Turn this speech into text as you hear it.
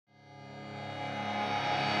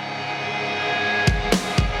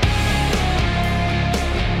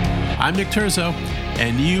I'm Nick Terzo,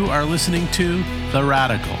 and you are listening to The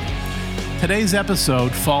Radical. Today's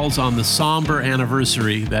episode falls on the somber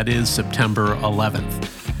anniversary that is September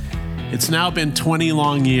 11th. It's now been 20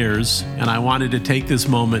 long years, and I wanted to take this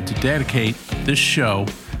moment to dedicate this show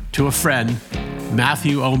to a friend,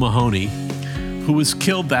 Matthew O'Mahony, who was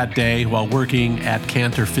killed that day while working at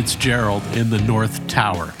Cantor Fitzgerald in the North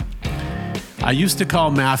Tower. I used to call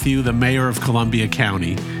Matthew the mayor of Columbia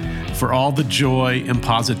County for all the joy and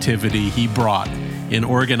positivity he brought in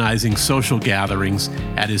organizing social gatherings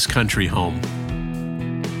at his country home.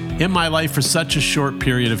 In my life for such a short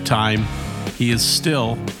period of time, he is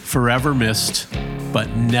still forever missed, but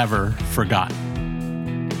never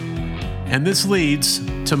forgotten. And this leads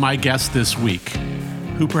to my guest this week,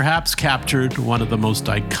 who perhaps captured one of the most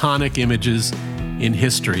iconic images in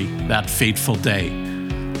history that fateful day.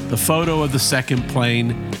 The photo of the second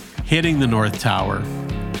plane hitting the North Tower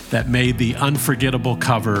that made the unforgettable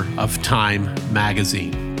cover of Time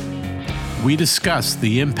magazine. We discuss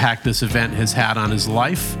the impact this event has had on his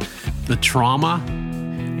life, the trauma,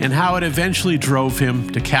 and how it eventually drove him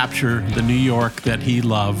to capture the New York that he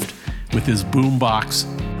loved with his Boombox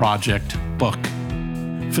Project book.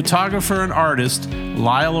 Photographer and artist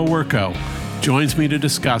Lyle Owerko joins me to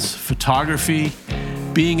discuss photography,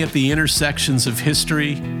 being at the intersections of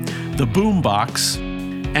history, the boombox,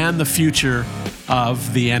 and the future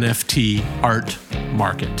of the NFT art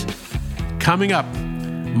market. Coming up,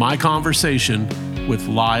 my conversation with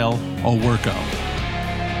Lyle Owerko.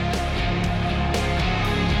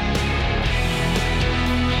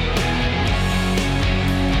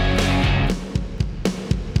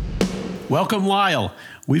 Welcome, Lyle.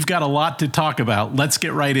 We've got a lot to talk about. Let's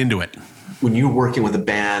get right into it. When you're working with a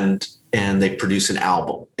band and they produce an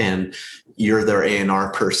album and you're their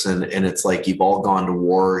A&R person and it's like you've all gone to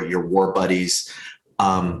war, you're war buddies,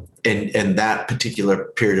 and that particular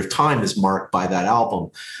period of time is marked by that album.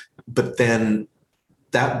 But then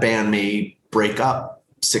that band may break up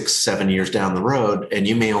 6-7 years down the road, and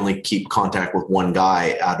you may only keep contact with one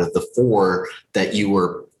guy out of the four that you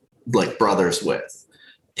were like brothers with.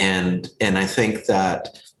 And I think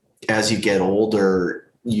that as you get older,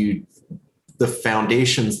 the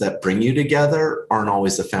foundations that bring you together aren't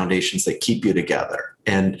always the foundations that keep you together.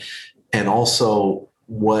 And also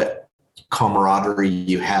what camaraderie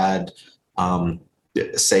you had,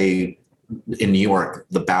 say in New York,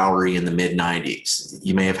 the Bowery in the mid 90s,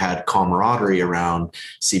 you may have had camaraderie around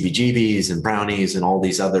CBGBs and Brownies and all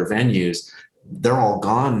these other venues. They're all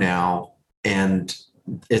gone now. And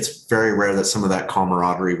it's very rare that some of that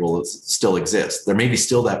camaraderie will still exist. There may be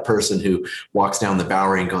still that person who walks down the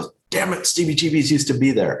Bowery and goes, damn it, CBGBs used to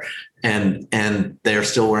be there. And they're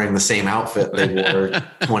still wearing the same outfit they wore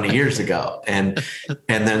 20 years ago. And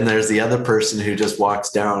then there's the other person who just walks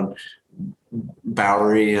down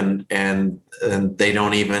Bowery and they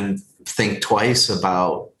don't even think twice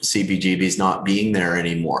about CBGBs not being there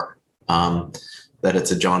anymore. That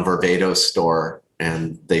it's a John Varvatos store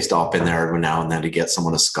and they stop in there every now and then to get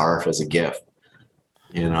someone a scarf as a gift.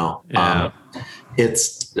 Yeah.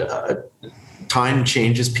 It's time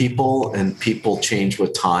changes people and people change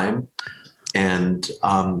with time, and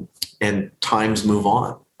times move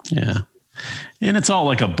on. Yeah. And it's all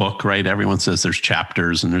like a book, right? Everyone says there's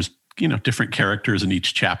chapters and there's, different characters in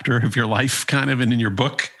each chapter of your life kind of and in your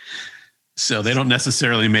book. So they don't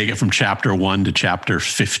necessarily make it from chapter 1 to chapter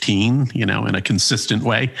 15, in a consistent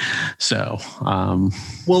way. So,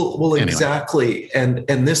 well, anyway. Exactly. And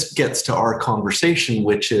this gets to our conversation,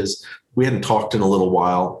 which is we hadn't talked in a little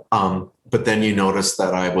while. But then you noticed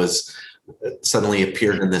that I was suddenly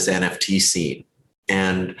appeared in this NFT scene,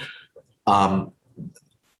 and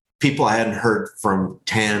people I hadn't heard from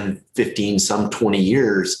 10, 15, some 20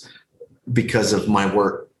 years because of my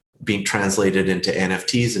work being translated into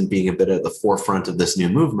NFTs and being a bit at the forefront of this new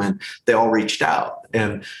movement. They all reached out,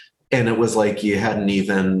 and it was like you hadn't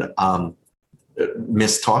even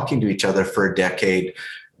missed talking to each other for a decade.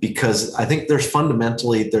 Because I think there's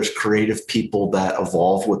creative people that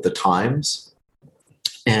evolve with the times,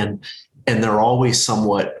 and they're always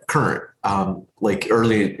somewhat current. Like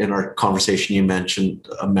early in our conversation, you mentioned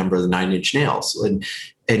a member of the Nine Inch Nails, and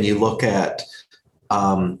you look at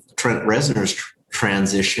Trent Reznor's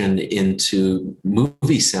transition into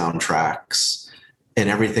movie soundtracks and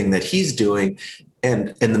everything that he's doing,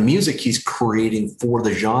 and the music he's creating for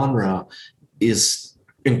the genre is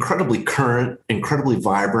incredibly current, incredibly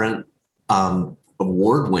vibrant,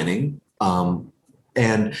 award-winning,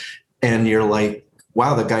 and you're like,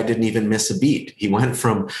 wow, the guy didn't even miss a beat. He went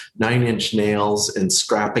from Nine Inch Nails and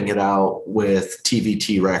scrapping it out with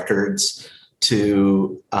TVT Records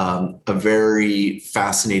to a very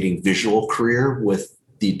fascinating visual career with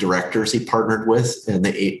the directors he partnered with in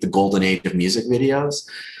the golden age of music videos,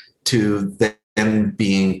 to then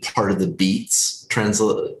being part of the Beats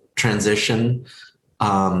transition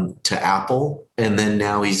to Apple. And then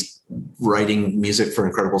now he's writing music for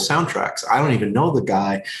incredible soundtracks. I don't even know the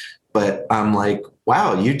guy, but I'm like,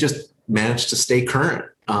 wow, you just managed to stay current.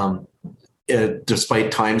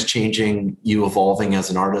 Despite times changing, you evolving as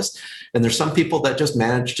an artist. And there's some people that just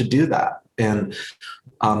manage to do that. And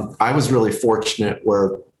I was really fortunate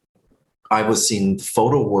where I was seeing the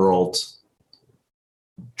photo world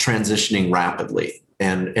transitioning rapidly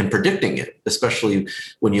and predicting it, especially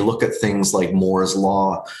when you look at things like Moore's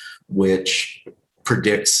Law, which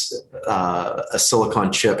predicts a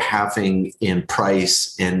silicon chip halving in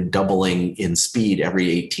price and doubling in speed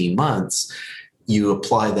every 18 months. You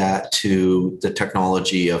apply that to the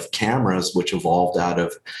technology of cameras, which evolved out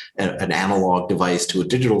of an analog device to a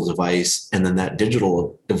digital device, and then that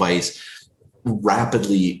digital device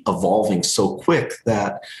rapidly evolving so quick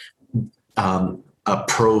that a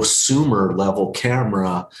prosumer level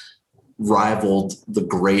camera rivaled the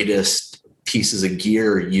greatest pieces of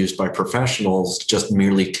gear used by professionals just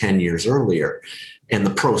merely 10 years earlier. And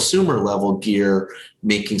the prosumer level gear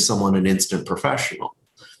making someone an instant professional.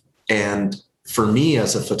 And for me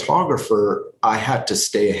as a photographer, I had to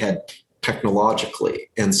stay ahead technologically.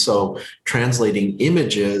 And so translating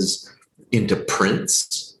images into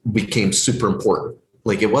prints became super important.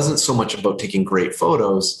 Like, it wasn't so much about taking great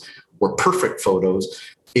photos or perfect photos.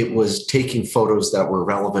 It was taking photos that were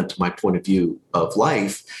relevant to my point of view of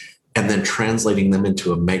life and then translating them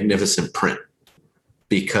into a magnificent print.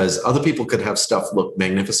 Because other people could have stuff look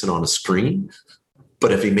magnificent on a screen,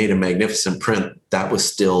 but if he made a magnificent print, that was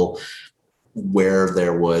still where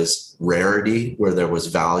there was rarity, where there was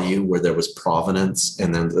value, where there was provenance,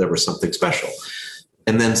 and then there was something special.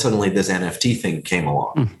 And then suddenly this NFT thing came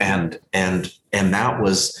along, and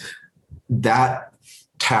that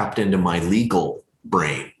tapped into my legal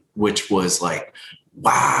brain, which was like,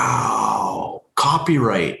 wow,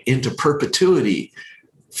 copyright into perpetuity.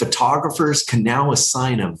 Photographers can now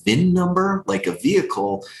assign a VIN number, like a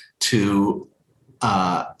vehicle, to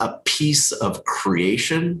a piece of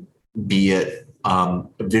creation, be it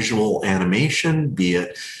visual animation, be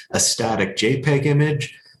it a static JPEG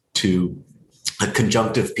image, to a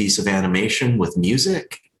conjunctive piece of animation with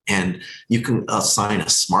music. And you can assign a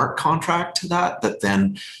smart contract to that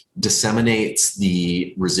then disseminates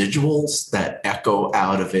the residuals that echo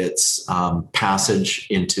out of its passage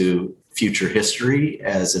into future history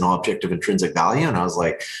as an object of intrinsic value. And I was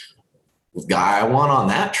like, guy, I want on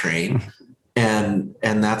that train. And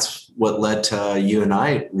that's what led to you and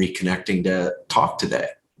I reconnecting to talk today.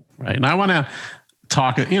 Right. And I want to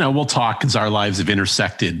talk, we'll talk as our lives have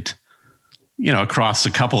intersected, across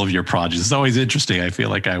a couple of your projects. It's always interesting. I feel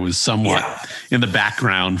like I was somewhat in the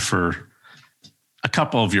background for a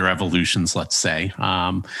couple of your evolutions, let's say. So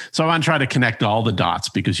I want to try to connect all the dots,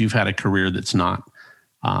 because you've had a career that's not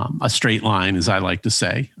a straight line, as I like to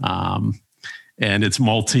say. And it's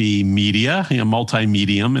multimedia,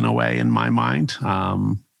 multi-medium in a way, in my mind.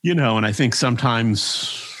 And I think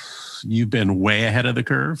sometimes you've been way ahead of the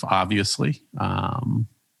curve, obviously. And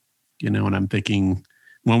I'm thinking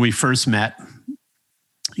when we first met,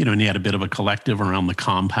 and you had a bit of a collective around the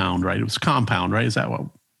Compound, right? It was Compound, right? Is that what it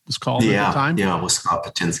was called at the time? Yeah, it was Scott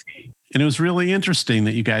Patinsky. And it was really interesting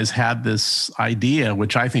that you guys had this idea,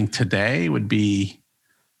 which I think today would be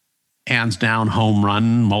hands down home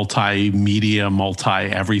run, multimedia,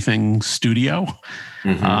 multi-everything studio.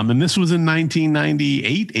 Mm-hmm. And this was in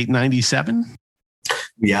 1998, 97?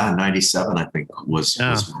 Yeah, 97, I think, was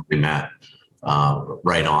when we met,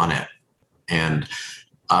 right on it. And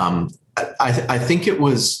I think it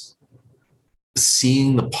was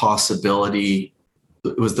seeing the possibility.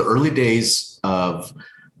 It was the early days of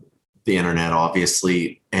the internet,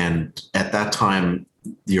 obviously. And at that time,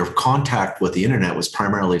 your contact with the internet was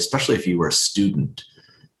primarily, especially if you were a student,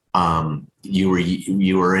 you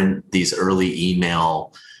were in these early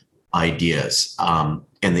email ideas, and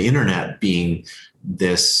the internet being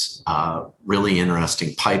this really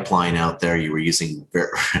interesting pipeline out there. You were using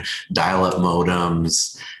dial-up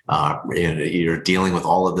modems. You're dealing with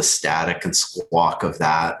all of the static and squawk of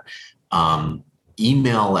that.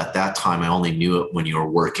 Email at that time, I only knew it when you were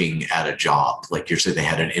working at a job. Like you said, they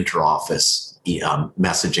had an inter-office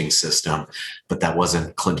messaging system, but that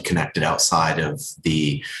wasn't connected outside of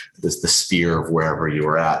the sphere of wherever you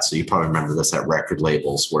were at. So you probably remember this at record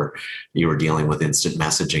labels, where you were dealing with instant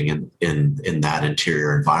messaging in that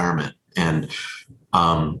interior environment. And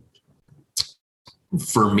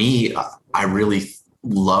for me, I really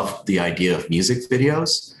loved the idea of music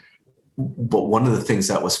videos. But one of the things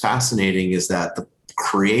that was fascinating is that the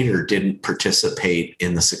creator didn't participate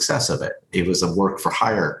in the success of it. It was a work for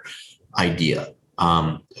hire idea.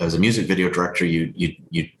 As a music video director, you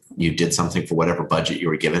did something for whatever budget you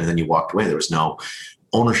were given, and then you walked away. There was no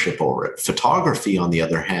ownership over it. Photography, on the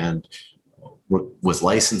other hand, was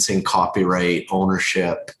licensing, copyright,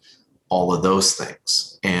 ownership, all of those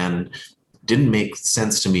things. And didn't make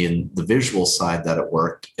sense to me in the visual side that it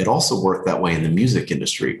worked. It also worked that way in the music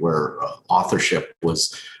industry, where authorship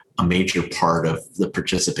was a major part of the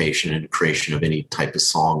participation and creation of any type of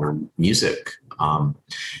song or music. And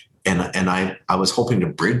I was hoping to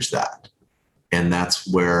bridge that. And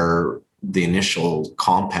that's where the initial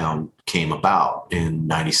compound came about in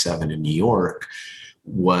 97 in New York,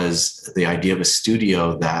 was the idea of a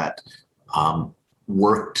studio that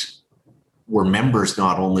worked where members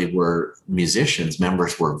not only were musicians,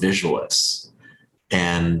 members were visualists.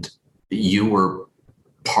 And you were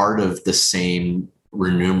part of the same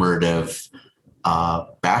remunerative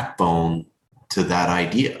backbone to that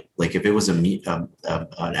idea. Like if it was an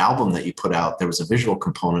album that you put out, there was a visual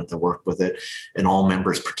component that worked with it, and all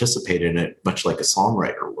members participated in it, much like a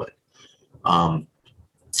songwriter would.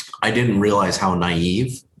 I didn't realize how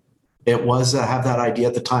naive it was to have that idea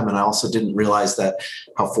at the time. And I also didn't realize that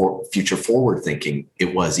how future forward thinking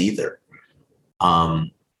it was either.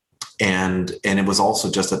 And it was also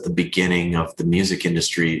just at the beginning of the music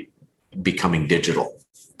industry becoming digital.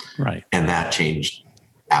 Right. And that changed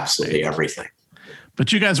absolutely everything.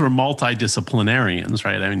 But you guys were multidisciplinarians,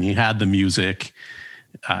 right? I mean, you had the music,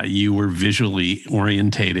 you were visually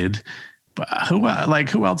orientated. But who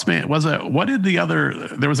else was it? What did the other?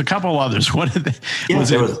 There was a couple others. What did they? Yeah,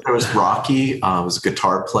 there was Rocky. Was a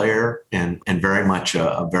guitar player and very much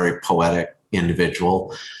a very poetic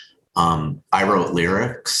individual. I wrote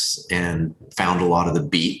lyrics and found a lot of the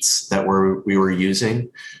beats that we were using.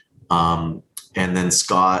 And then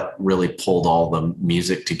Scott really pulled all the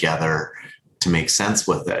music together to make sense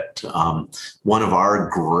with it. One of our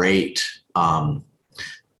great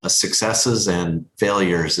successes and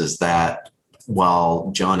failures is that while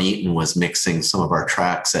John Eaton was mixing some of our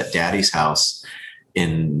tracks at Daddy's house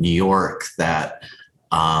in New York,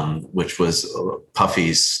 which was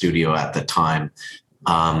Puffy's studio at the time,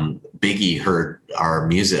 Biggie heard our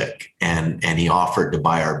music and he offered to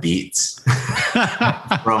buy our beats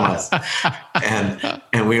from us.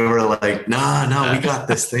 And we were like, no, we got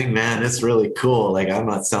this thing, man. It's really cool. Like, I'm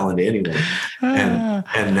not selling to anyone.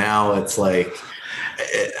 And now it's like,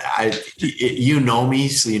 you know me,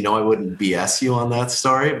 so you know I wouldn't BS you on that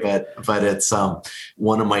story, but it's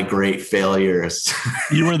one of my great failures.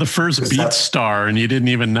 You were the first Beat Star and you didn't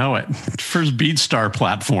even know it. First Beat Star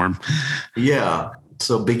platform. Yeah.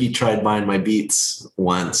 So Biggie tried buying my beats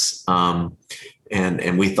once, and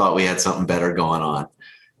we thought we had something better going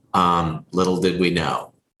on. Little did we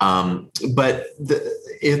know. But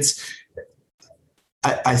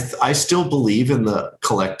I still believe in the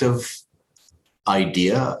collective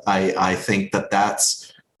idea. I think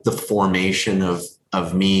that's the formation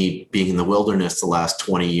of me being in the wilderness the last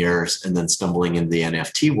 20 years and then stumbling into the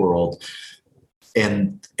NFT world.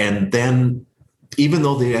 And then even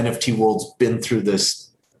though the NFT world's been through this,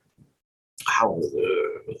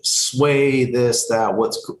 sway, this, that,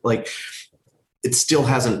 what's like, it still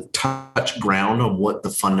hasn't touched ground on what the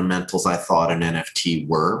fundamentals I thought an NFT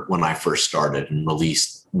were when I first started and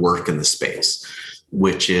released work in the space,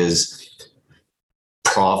 which is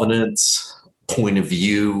provenance, point of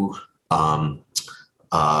view,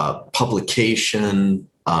 publication,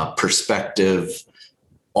 perspective,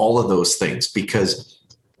 all of those things. Because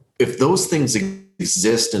if those things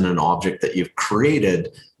exist in an object that you've created,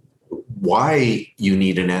 why you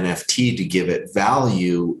need an NFT to give it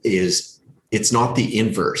value is it's not the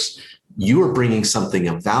inverse. You are bringing something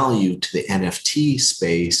of value to the NFT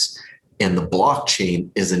space, and the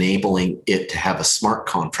blockchain is enabling it to have a smart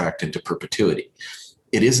contract into perpetuity.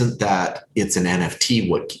 It isn't that it's an NFT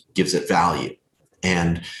what gives it value.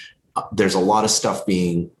 And there's a lot of stuff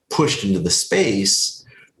being pushed into the space,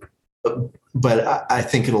 but I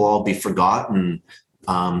think it'll all be forgotten,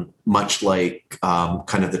 much like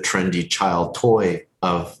kind of the trendy child toy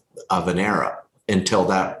of an era, until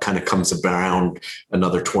that kind of comes around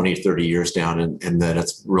another 20, 30 years down, and then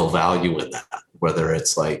it's real value in that, whether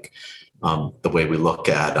it's like the way we look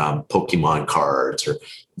at Pokemon cards or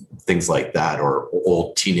things like that, or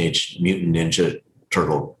old Teenage Mutant Ninja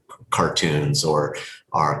Turtle cartoons, or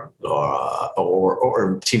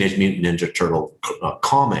Teenage Mutant Ninja Turtle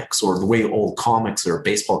comics, or the way old comics or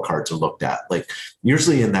baseball cards are looked at. Like,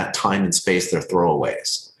 usually in that time and space, they're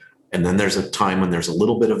throwaways. And then there's a time when there's a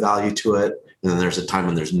little bit of value to it. And then there's a time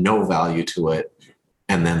when there's no value to it.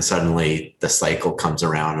 And then suddenly the cycle comes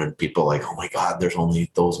around and people are like, oh my God, there's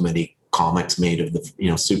only those many comics made of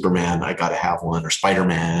the, Superman. I got to have one, or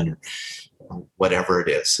Spider-Man, or whatever it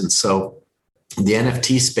is. And so the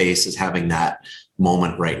NFT space is having that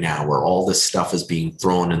moment right now where all this stuff is being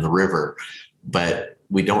thrown in the river, but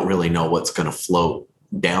we don't really know what's going to float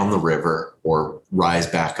down the river or rise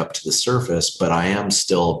back up to the surface. But I am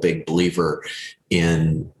still a big believer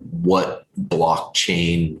in what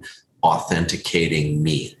blockchain authenticating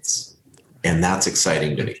means. And that's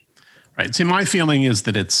exciting to me. Right. See, my feeling is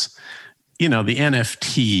that it's, the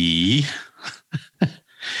NFT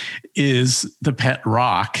is the pet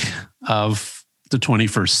rock of the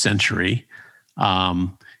 21st century.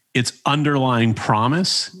 Its underlying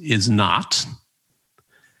promise is not.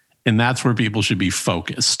 And that's where people should be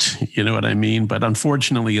focused. You know what I mean? But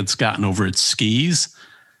unfortunately, it's gotten over its skis.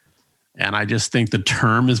 And I just think the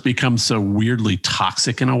term has become so weirdly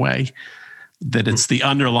toxic in a way that it's the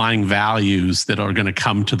underlying values that are going to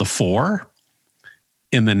come to the fore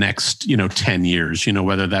in the next, 10 years,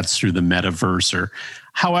 whether that's through the metaverse or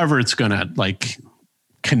however it's going to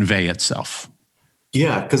convey itself.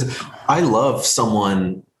 Yeah, because I love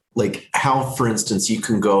someone like how, for instance, you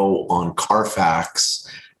can go on Carfax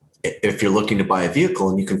if you're looking to buy a vehicle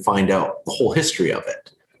and you can find out the whole history of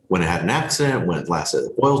it. When it had an accident, when it last had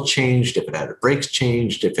oil changed, if it had brakes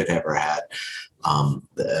changed, if it ever had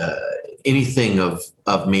anything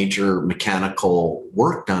of major mechanical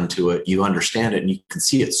work done to it, you understand it and you can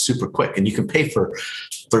see it super quick. And you can pay for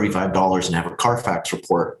 $35 and have a Carfax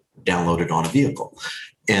report downloaded on a vehicle.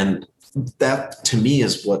 And that to me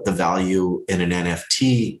is what the value in an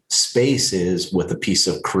NFT space is with a piece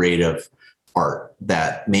of creative art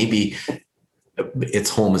that maybe its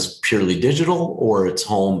home is purely digital or its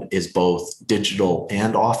home is both digital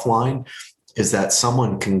and offline, is that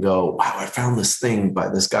someone can go, wow, I found this thing by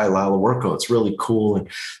this guy, Lyle Owerko. It's really cool. And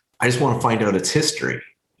I just want to find out its history.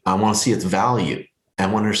 I want to see its value. I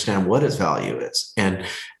want to understand what its value is. And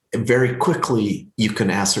very quickly, you can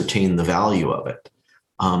ascertain the value of it.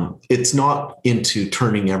 It's not into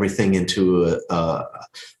turning everything into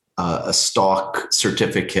a stock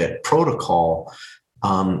certificate protocol.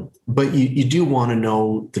 But you do want to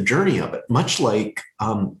know the journey of it, much like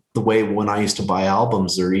the way when I used to buy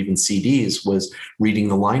albums or even CDs was reading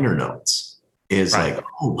the liner notes is right. Like,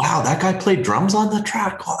 oh, wow, that guy played drums on the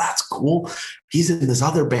track. Oh, that's cool. He's in this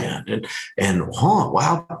other band and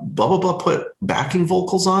wow, blah, blah, blah, put backing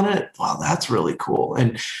vocals on it. Wow, that's really cool.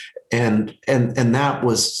 And that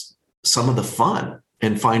was some of the fun.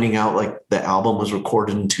 And finding out like the album was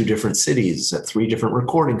recorded in 2 different cities at 3 different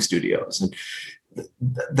recording studios. And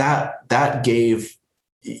that gave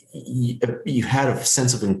you had a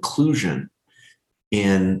sense of inclusion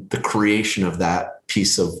in the creation of that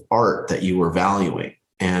piece of art that you were valuing.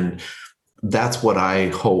 And that's what I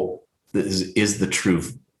hope is the true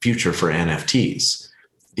future for NFTs,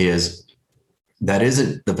 is that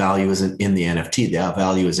isn't the value isn't in the NFT. The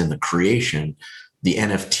value is in the creation. The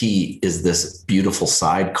NFT is this beautiful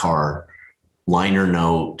sidecar, liner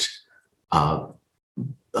note,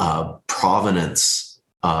 provenance,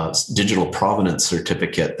 digital provenance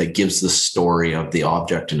certificate that gives the story of the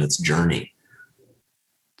object and its journey.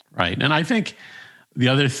 Right. And I think the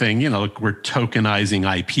other thing, we're tokenizing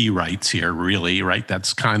IP rights here, really, right?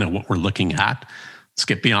 That's kind of what we're looking at. Let's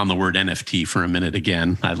get beyond the word NFT for a minute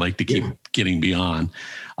again. I'd like to keep getting beyond.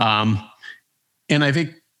 And I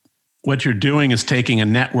think what you're doing is taking a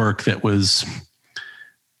network that was,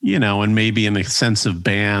 and maybe in the sense of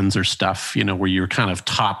bands or stuff, where you're kind of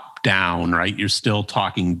top down, right? You're still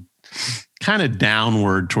talking kind of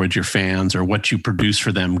downward towards your fans, or what you produce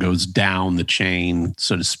for them goes down the chain,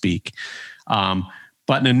 so to speak.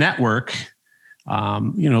 But in a network,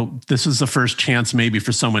 this is the first chance maybe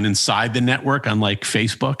for someone inside the network, unlike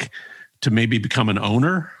Facebook, to maybe become an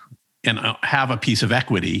owner and have a piece of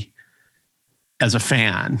equity as a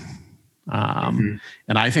fan. And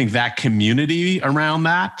I think that community around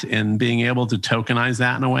that and being able to tokenize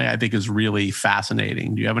that in a way, I think is really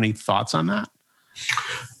fascinating. Do you have any thoughts on that?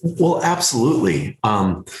 Well, absolutely.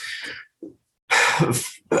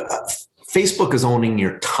 Facebook is owning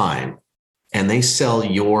your time, and they sell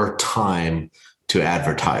your time to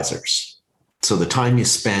advertisers. So the time you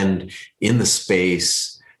spend in the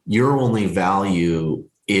space, your only value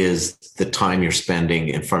is the time you're spending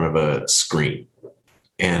in front of a screen.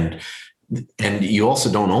 And you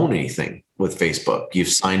also don't own anything with Facebook. You've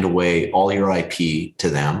signed away all your IP to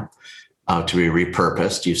them to be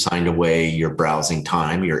repurposed. You've signed away your browsing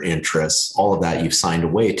time, your interests, all of that you've signed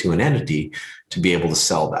away to an entity to be able to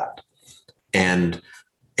sell that. And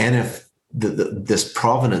this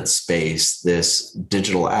provenance space, this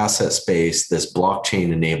digital asset space, this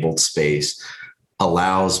blockchain enabled space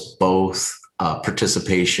allows both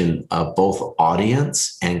participation of both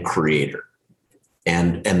audience and creator.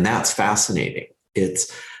 And that's fascinating.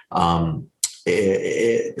 It's that's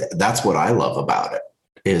what I love about it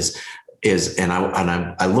and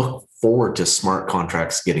I look forward to smart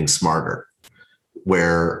contracts getting smarter,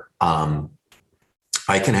 where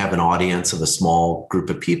I can have an audience of a small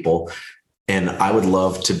group of people. And I would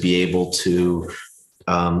love to be able to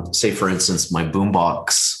say, for instance, my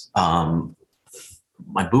boombox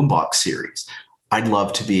series. I'd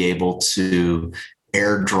love to be able to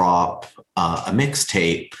airdrop a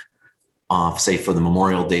mixtape, say for the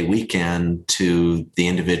Memorial Day weekend, to the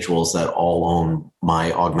individuals that all own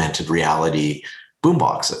my augmented reality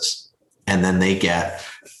boomboxes, and then they get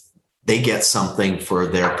something for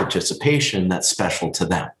their participation that's special to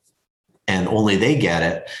them, and only they get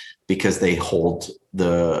it because they hold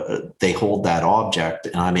that object,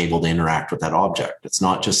 and I'm able to interact with that object. It's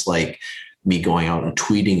not just like me going out and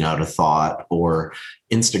tweeting out a thought or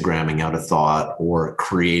Instagramming out a thought or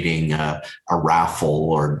creating a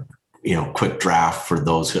raffle or, quick draft for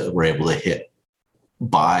those who were able to hit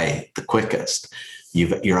buy the quickest.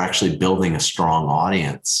 You're actually building a strong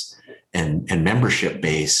audience and membership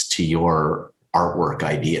base to your artwork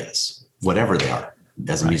ideas, whatever they are.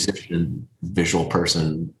 As a musician, visual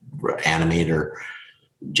person, animator,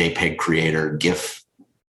 JPEG creator, GIF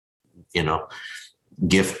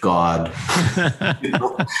god,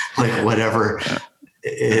 like whatever,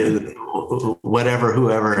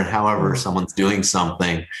 whoever and however someone's doing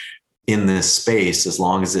something in this space, as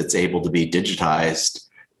long as it's able to be digitized,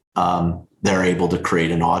 they're able to create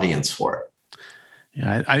an audience for it.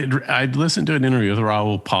 Yeah, I listened to an interview with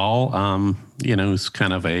Raoul Paul, who's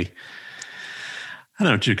kind of I don't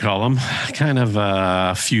know what you call him, kind of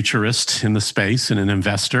a futurist in the space and an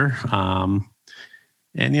investor.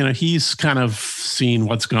 And, he's kind of seen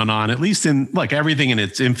what's gone on, at least in everything in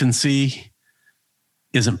its infancy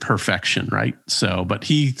isn't perfection, right? So, but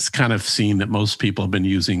he's kind of seen that most people have been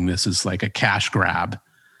using this as like a cash grab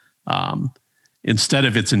instead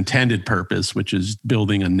of its intended purpose, which is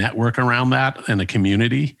building a network around that and a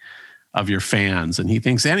community of your fans. And he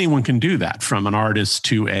thinks anyone can do that, from an artist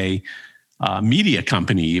to a media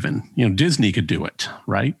company, even. Disney could do it,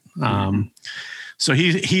 right? Mm-hmm. So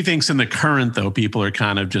he thinks in the current, though, people are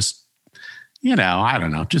kind of just, I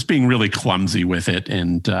don't know, just being really clumsy with it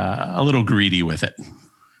and a little greedy with it.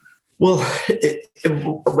 Well,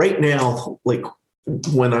 right now, like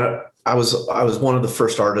when I was one of the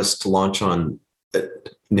first artists to launch on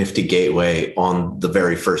Nifty Gateway. On the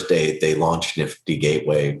very first day they launched Nifty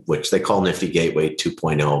Gateway, which they call Nifty Gateway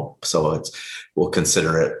 2.0. So we'll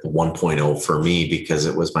consider it 1.0 for me, because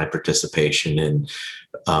it was my participation in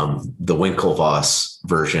the Winklevoss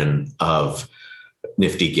version of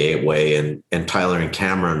Nifty Gateway, and Tyler and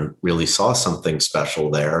Cameron really saw something special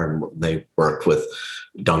there, and they worked with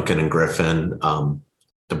Duncan and Griffin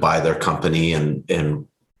to buy their company and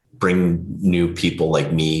bring new people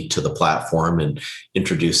like me to the platform and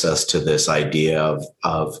introduce us to this idea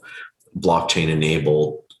of blockchain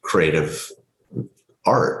enabled creative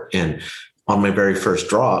art. And on my very first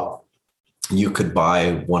drop, you could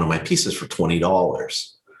buy one of my pieces for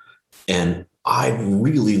 $20. And I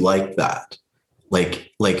really liked that.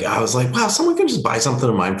 Like I was like, wow, someone can just buy something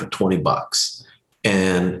of mine for $20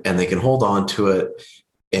 and they can hold on to it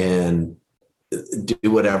and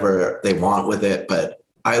do whatever they want with it. But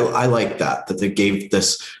I like that they gave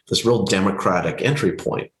this real democratic entry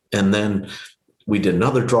point. And then we did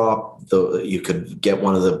another drop. You could get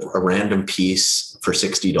a random piece for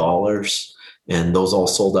 $60, and those all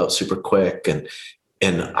sold out super quick. And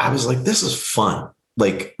I was like, this is fun.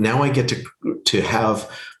 Like, now I get to have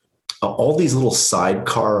all these little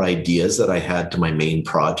sidecar ideas that I had to my main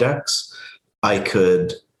projects. I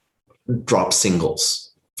could drop singles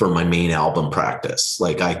for my main album practice.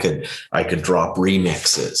 Like I could drop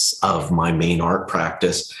remixes of my main art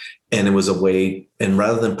practice. And it was a way, and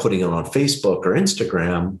rather than putting it on Facebook or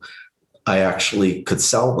Instagram, I actually could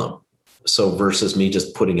sell them. So versus me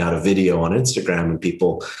just putting out a video on Instagram and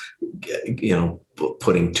people,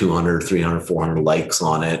 putting 200, 300, 400 likes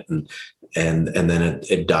on it. And then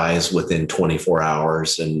it dies within 24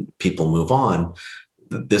 hours and people move on.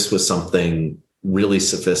 This was something really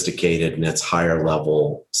sophisticated in its higher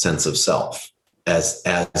level sense of self as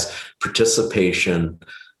participation,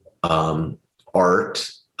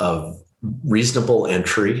 art of reasonable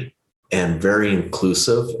entry and very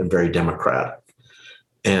inclusive and very democratic.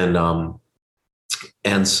 And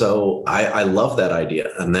so I love that idea.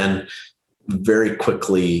 And then very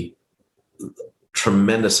quickly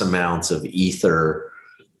tremendous amounts of ether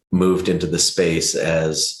moved into the space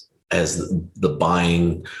as the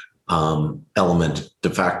buying element, de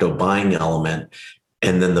facto buying element,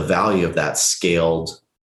 and then the value of that scaled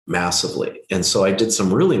massively. And so I did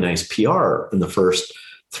some really nice PR in the first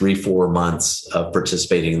 3-4 months of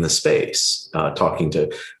participating in the space, talking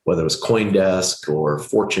to whether it was CoinDesk or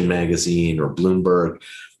Fortune magazine or Bloomberg,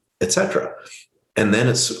 et cetera. And then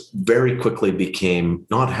it's very quickly became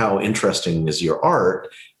not how interesting is your art,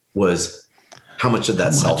 was how much did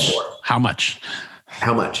that sell for? How much?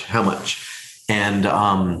 And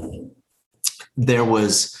there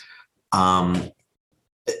was, and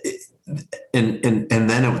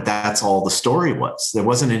then that's all the story was. There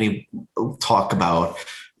wasn't any talk about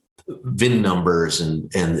VIN numbers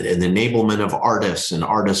and the enablement of artists and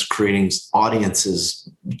artists creating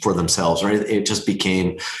audiences for themselves, right? It just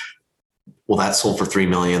became, well, that sold for 3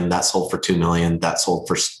 million, that sold for 2 million, that sold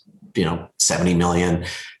for 70 million.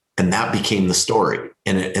 And that became the story.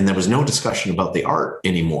 And there was no discussion about the art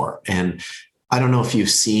anymore. And I don't know if you've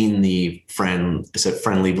seen the Fran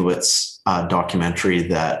Lebowitz documentary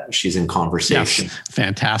that she's in conversation. Yes,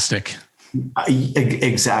 fantastic.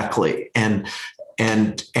 Exactly. And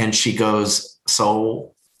she goes,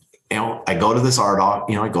 so, I go to this art,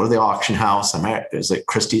 I go to the auction house. There's like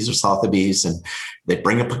Christie's or Sotheby's, and they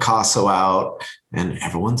bring a Picasso out, and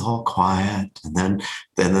everyone's all quiet. And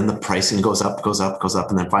then the pricing goes up.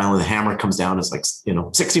 And then finally the hammer comes down. It's like,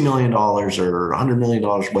 $60 million or $100 million,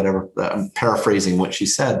 whatever. I'm paraphrasing what she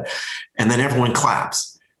said. And then everyone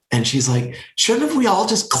claps. And she's like, shouldn't have we all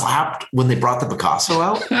just clapped when they brought the Picasso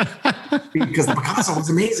out? Because the Picasso was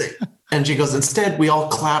amazing. And she goes, instead, we all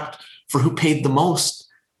clapped for who paid the most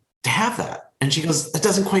to have that. And she goes, that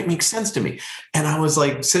doesn't quite make sense to me. And I was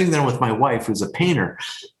like sitting there with my wife, who's a painter,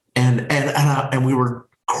 and we were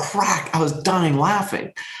cracked. I was dying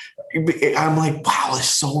laughing. I'm like, wow, it's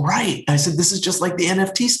so right. I said, this is just like the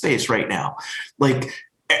NFT space right now. Like,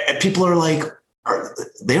 people are like,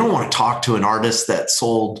 they don't want to talk to an artist that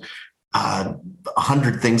sold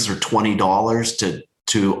 100 things for $20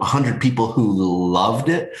 to 100 people who loved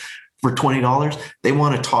it for $20. They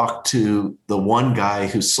want to talk to the one guy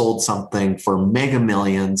who sold something for mega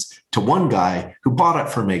millions to one guy who bought it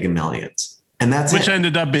for mega millions. And that's which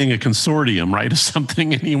ended up being a consortium, right? Of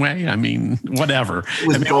something anyway. I mean, whatever.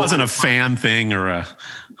 It wasn't a fan thing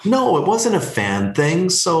No, it wasn't a fan thing.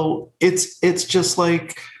 So it's just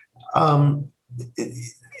like,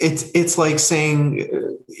 it's like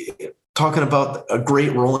saying, talking about a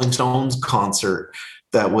great Rolling Stones concert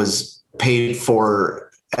that was paid for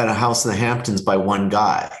at a house in the Hamptons by one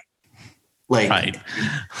guy, right.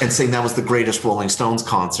 And saying that was the greatest Rolling Stones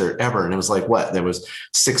concert ever. And it was like, what? There was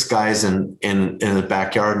 6 guys in the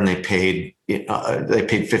backyard, and they paid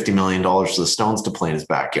 $50 million to the Stones to play in his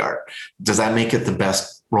backyard. Does that make it the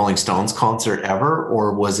best Rolling Stones concert ever?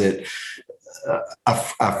 Or was it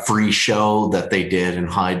a free show that they did in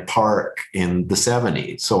Hyde Park in the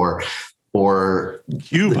 70s or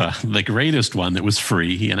Cuba, the greatest one that was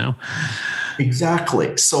free,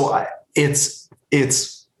 Exactly. So there's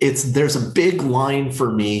a big line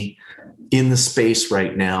for me in the space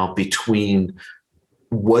right now between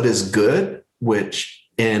what is good,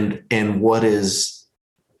 and what is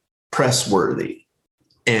press worthy,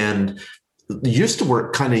 and used to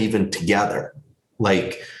work kind of even together.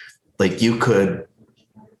 Like you could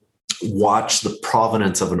watch the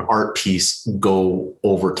provenance of an art piece go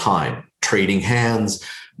over time, trading hands,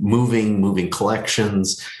 moving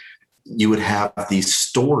collections. You would have these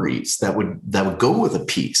stories that would go with a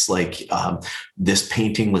piece. Like this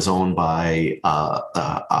painting was owned by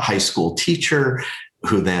a high school teacher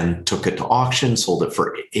who then took it to auction, sold it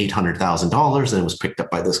for $800,000, and it was picked up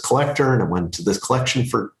by this collector, and it went to this collection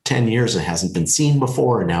for 10 years and hasn't been seen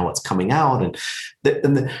before, and now it's coming out.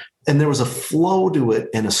 And there was a flow to it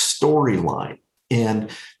and a storyline. And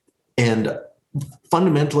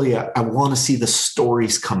fundamentally, I want to see the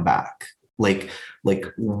stories come back. Like,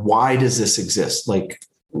 why does this exist? Like,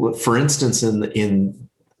 for instance,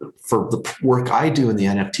 for the work I do in the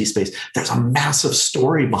NFT space, there's a massive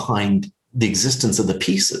story behind the existence of the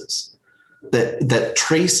pieces that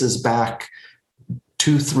traces back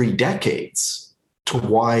 2-3 decades to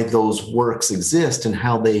why those works exist and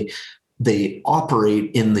how they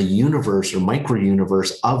operate in the universe or micro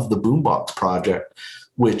universe of the Boombox project,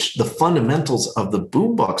 which the fundamentals of the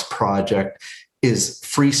Boombox project is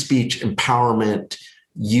free speech, empowerment,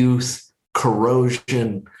 youth,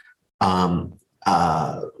 corrosion,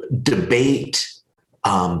 debate,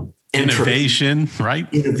 innovation, right?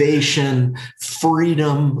 Innovation,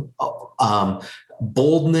 freedom,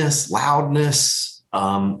 boldness, loudness,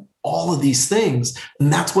 all of these things.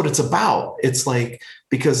 And that's what it's about. It's like,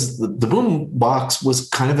 because the boom box was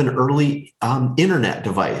kind of an early internet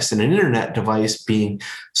device, and an internet device being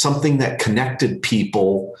something that connected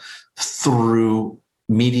people through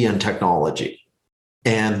media and technology.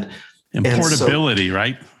 And portability, so,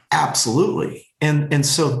 right? Absolutely. And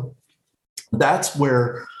so that's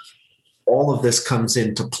where all of this comes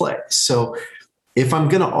into play. So if I'm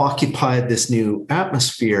going to occupy this new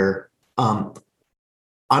atmosphere, I'm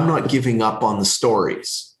not giving up on the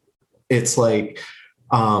stories. It's like,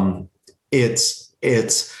 I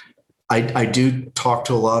do talk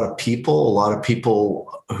to a lot of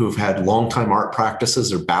people who've had long-time art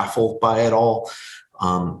practices are baffled by it all.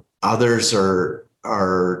 Others are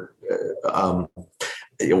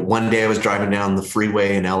one day I was driving down the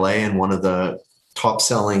freeway in LA, and one of the top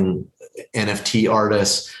selling NFT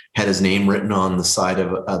artists had his name written on the side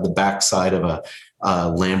of the back side of a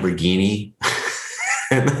Lamborghini.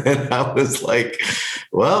 And I was like,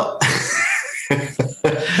 well,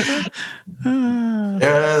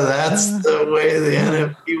 that's the way the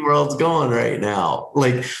NFT world's going right now.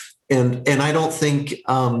 Like, and I don't think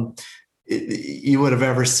you would have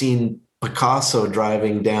ever seen Picasso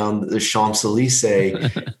driving down the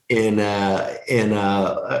Champs-Elysees in a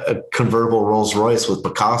convertible Rolls Royce with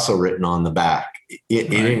Picasso written on the back. He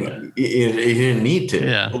didn't need to.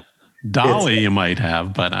 Yeah. Dolly you might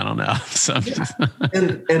have, but I don't know. So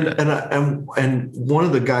and one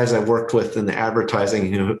of the guys I worked with in the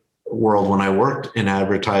advertising world when I worked in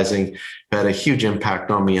advertising had a huge impact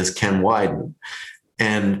on me is Ken Wyden.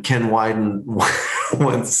 And Ken Wyden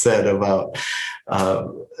once said about a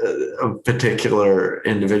particular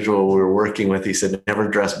individual we were working with, he said, "Never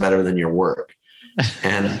dress better than your work."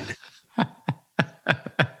 And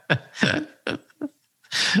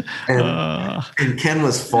and Ken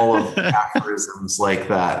was full of aphorisms like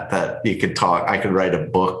that you could talk. I could write a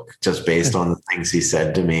book just based on the things he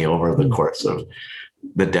said to me over the course of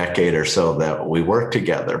the decade or so that we worked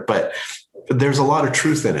together. But there's a lot of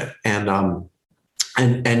truth in it. And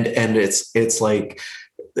it's like,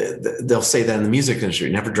 they'll say that in the music industry,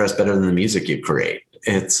 never dress better than the music you create.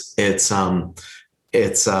 I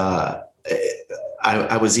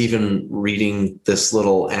was even reading this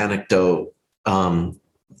little anecdote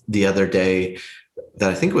the other day that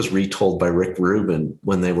I think was retold by Rick Rubin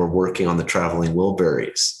when they were working on the Traveling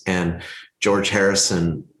Wilburys, and George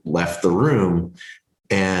Harrison left the room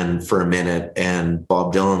and for a minute, and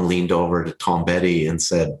Bob Dylan leaned over to Tom Petty and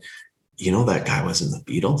said, "You know, that guy was in the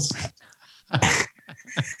Beatles."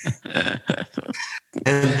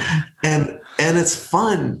 and it's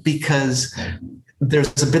fun because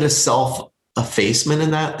there's a bit of self-effacement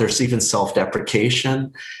in that. There's even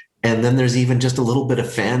self-deprecation. And then there's even just a little bit of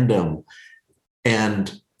fandom.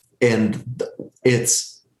 And at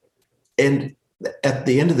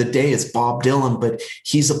the end of the day, it's Bob Dylan, but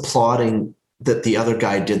he's applauding that the other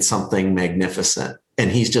guy did something magnificent.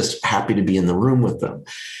 And he's just happy to be in the room with them.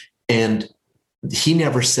 And he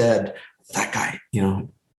never said, "That guy,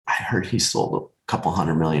 I heard he sold a couple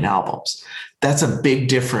 100 million albums." That's a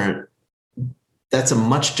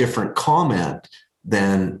much different comment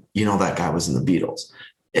than, "That guy was in the Beatles."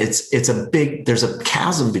 There's a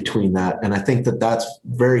chasm between that. And I think that that's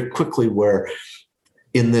very quickly where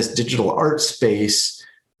in this digital art space,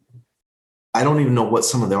 I don't even know what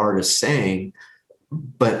some of the art is saying,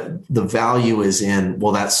 but the value is in,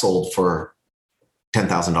 well, that sold for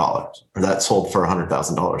 $10,000 or that sold for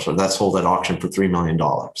 $100,000 or that sold at auction for $3 million.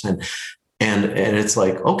 And it's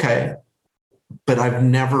like, okay, but I've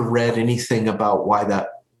never read anything about why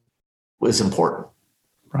that was important.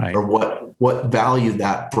 Right. Or what value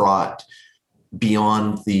that brought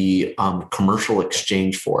beyond the commercial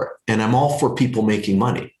exchange for it. And I'm all for people making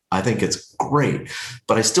money. I think it's great,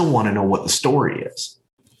 but I still want to know what the story is.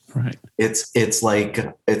 Right. It's like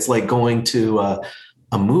going to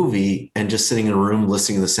a movie and just sitting in a room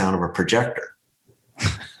listening to the sound of a projector.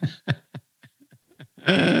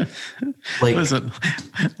 Listen,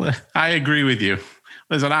 I agree with you.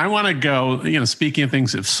 Listen, I want to go, speaking of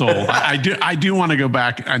things of soul, I do want to go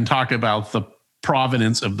back and talk about the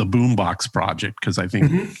provenance of the Boombox project, because I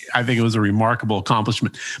think it was a remarkable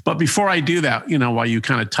accomplishment. But before I do that, while you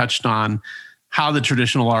kind of touched on how the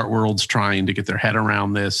traditional art world's trying to get their head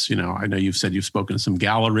around this, I know you've said you've spoken to some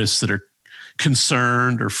gallerists that are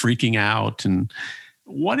concerned or freaking out. And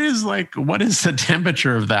what is the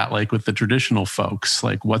temperature of that like with the traditional folks?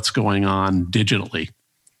 Like, what's going on digitally?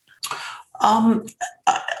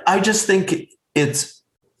 I just think it's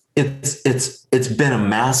been a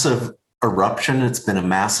massive eruption. It's been a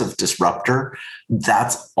massive disruptor.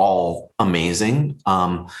 That's all amazing.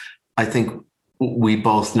 I think we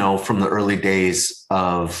both know from the early days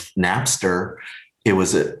of Napster, it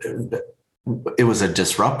was a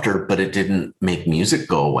disruptor, but it didn't make music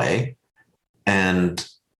go away. And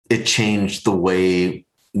it changed the way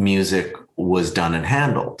music was done and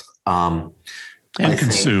handled. And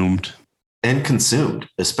consumed. And consumed,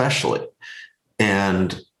 especially.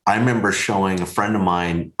 And I remember showing a friend of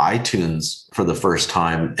mine iTunes for the first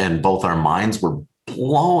time, and both our minds were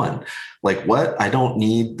blown. Like, what? I don't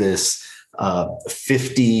need this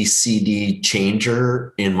 50 CD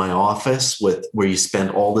changer in my office where you spend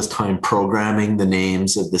all this time programming the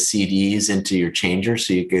names of the CDs into your changer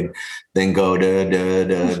so you can then go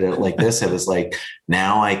like this. It was like,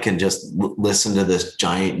 now I can just listen to this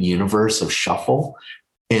giant universe of shuffle.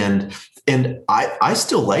 And I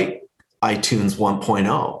still like iTunes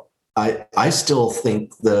 1.0. I still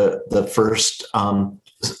think the first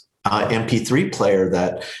MP3 player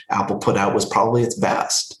that Apple put out was probably its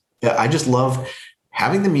best. I just love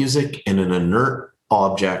having the music in an inert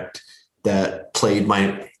object that played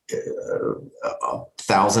my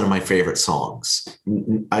 1,000 of my favorite songs.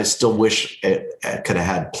 I still wish it could have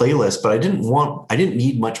had playlists, but I didn't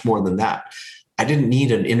need much more than that. I didn't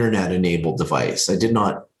need an internet enabled device. I did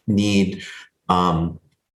not need my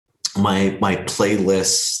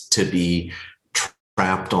playlists to be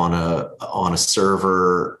trapped on a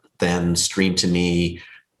server, then streamed to me.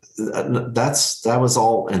 That was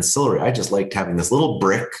all ancillary. I just liked having this little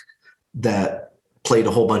brick that played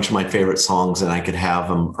a whole bunch of my favorite songs, and I could have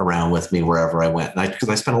them around with me wherever I went. And because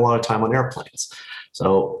I spent a lot of time on airplanes,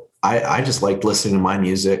 so I just liked listening to my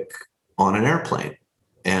music on an airplane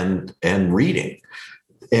and reading,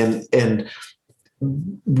 and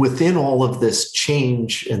within all of this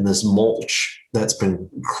change and this mulch that's been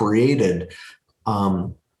created,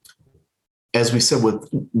 as we said, with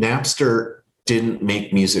Napster, didn't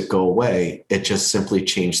make music go away. It just simply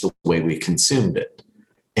changed the way we consumed it.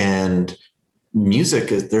 And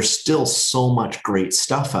there's still so much great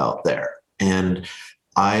stuff out there. And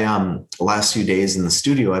I, last few days in the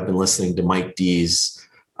studio, I've been listening to Mike D's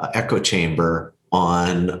Echo Chamber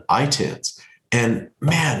on iTunes. And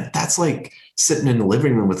man, that's like sitting in the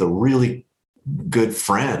living room with a really good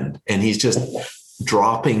friend. And he's just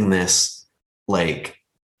dropping this, like,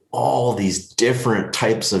 all these different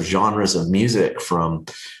types of genres of music, from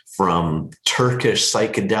Turkish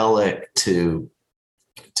psychedelic to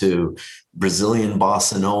Brazilian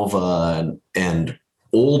bossa nova and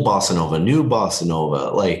old bossa nova, new bossa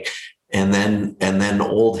nova, like, and then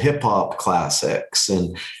old hip hop classics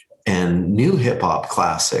and new hip hop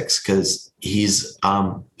classics, because he's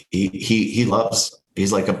like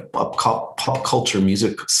a pop culture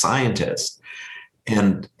music scientist.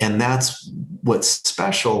 And that's what's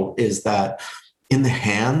special, is that in the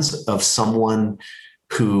hands of someone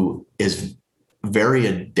who is very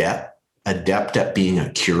adept at being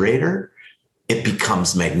a curator, it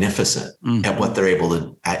becomes magnificent at what they're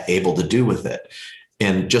able to do with it.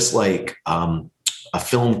 And just like a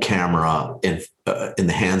film camera in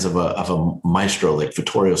the hands of a maestro like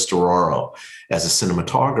Vittorio Storaro as a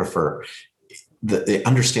cinematographer, the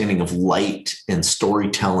understanding of light and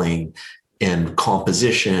storytelling and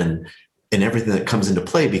composition and everything that comes into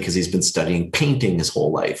play, because he's been studying painting his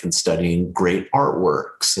whole life and studying great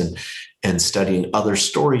artworks and studying other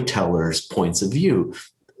storytellers' points of view,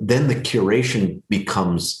 then the curation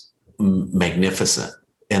becomes magnificent.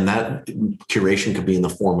 And that curation could be in the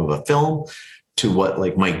form of a film, to what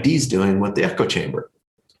like Mike D's doing with the Echo Chamber,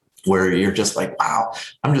 where you're just like, wow,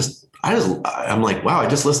 I'm like, wow, I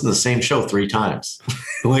just listened to the same show 3 times.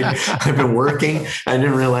 Like, I've been working, I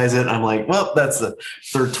didn't realize it. I'm like, well, that's the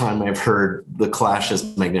 3rd time I've heard the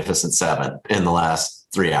Clash's Magnificent Seven in the last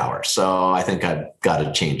 3 hours. So I think I've got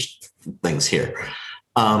to change things here.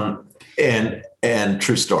 And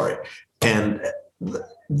true story. And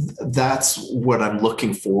that's what I'm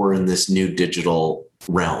looking for in this new digital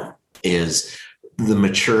realm, is the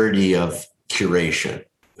maturity of curation.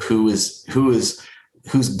 Who's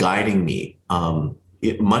guiding me?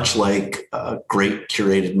 Much like great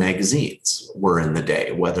curated magazines were in the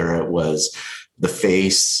day, whether it was The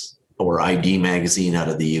Face or ID magazine out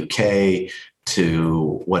of the UK,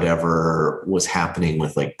 to whatever was happening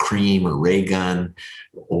with like Cream or Raygun,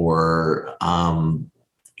 or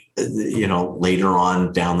later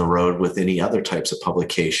on down the road with any other types of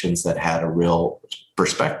publications that had a real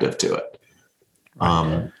perspective to it.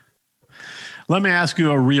 Let me ask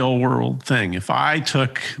you a real world thing. If I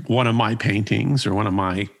took one of my paintings or one of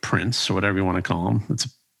my prints or whatever you want to call them, it's a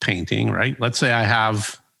painting, right? Let's say I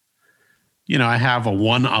have a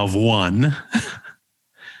one of one.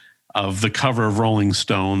 of the cover of Rolling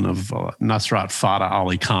Stone of Nusrat Fateh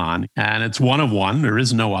Ali Khan. And it's one of one. There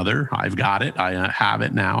is no other. I've got it. I have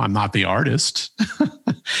it now. I'm not the artist.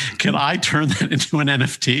 Can I turn that into an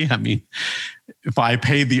NFT? I mean, if I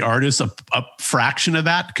paid the artist a fraction of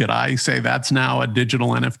that, could I say that's now a digital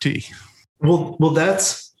NFT? Well,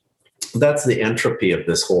 that's the entropy of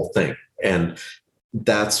this whole thing. And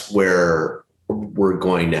that's where we're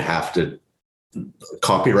going to have to,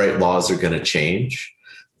 copyright laws are going to change.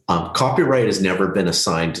 Copyright has never been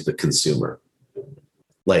assigned to the consumer.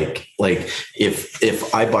 Like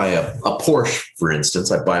if I buy a Porsche, for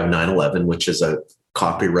instance, I buy a 911, which is a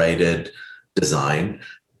copyrighted design.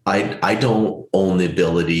 I don't own the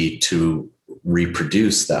ability to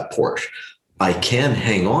reproduce that Porsche. I can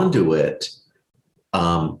hang on to it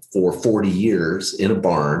for 40 years in a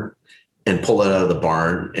barn and pull it out of the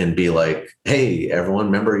barn and be like, hey, everyone,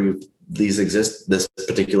 remember these exist, this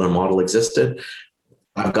particular model existed.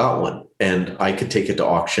 I've got one, and I could take it to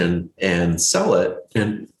auction and sell it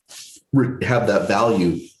and have that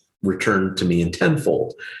value returned to me in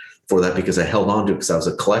tenfold for that, because I held on to it because I was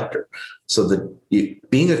a collector. So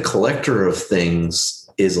being a collector of things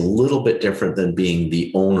is a little bit different than being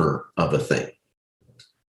the owner of a thing.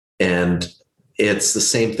 And it's the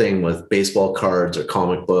same thing with baseball cards or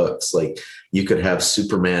comic books. Like, you could have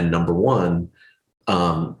Superman #1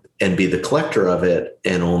 and be the collector of it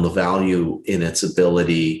and own the value in its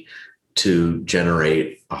ability to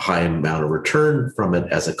generate a high amount of return from it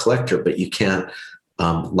as a collector, but you can't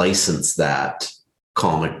license that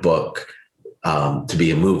comic book to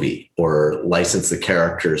be a movie, or license the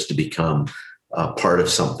characters to become part of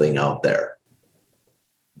something out there,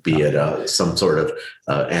 be it some sort of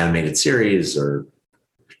animated series or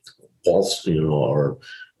or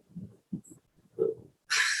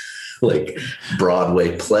like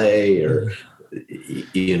Broadway play, or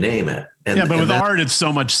you name it. But with art, it's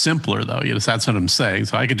so much simpler, though. That's what I'm saying.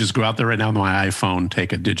 So I could just go out there right now with my iPhone,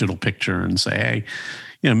 take a digital picture, and say,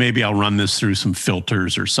 hey, maybe I'll run this through some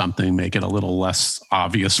filters or something, make it a little less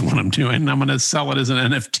obvious what I'm doing, and I'm going to sell it as an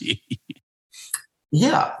NFT.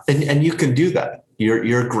 Yeah, and you can do that.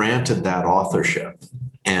 You're granted that authorship,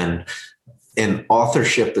 and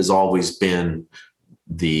authorship has always been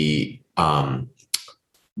the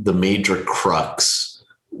major crux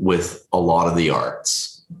with a lot of the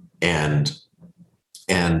arts, and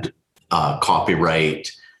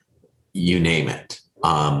copyright, you name it.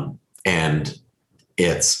 And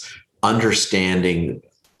it's understanding,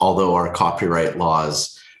 although our copyright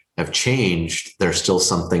laws have changed, there's still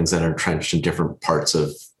some things that are entrenched in different parts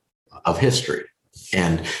of history.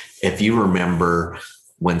 And if you remember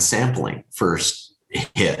when sampling first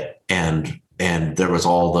hit, and there was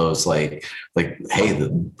all those like, hey, the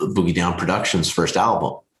Boogie Down Productions first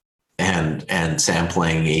album, and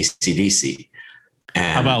sampling AC/DC.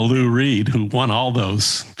 And how about Lou Reed, who won all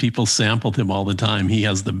those? People sampled him all the time. He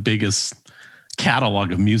has the biggest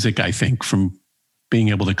catalog of music, I think, from being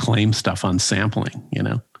able to claim stuff on sampling.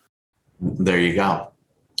 There you go.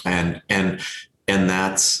 And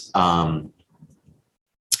that's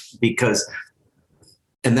because,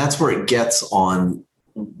 and that's where it gets on,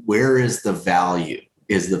 where is the value?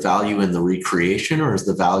 Is the value in the recreation, or is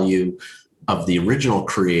the value of the original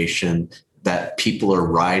creation that people are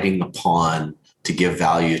riding upon to give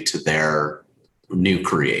value to their new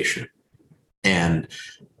creation? And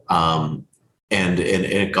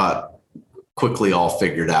it got quickly all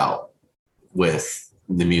figured out with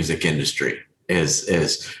the music industry, is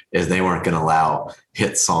they weren't going to allow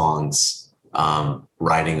hit songs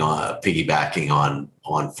piggybacking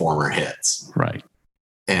on former hits. Right.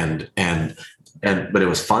 But it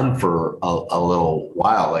was fun for a little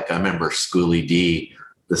while. Like, I remember Schoolie D,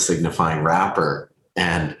 the signifying rapper,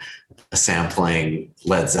 and sampling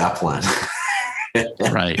Led Zeppelin.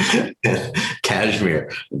 Right.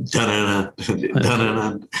 Kashmir. Dun-dun-dun,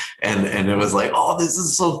 dun-dun-dun. And it was like, oh, this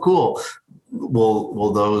is so cool.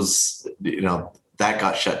 Well, those, that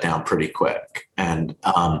got shut down pretty quick. And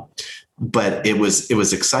but it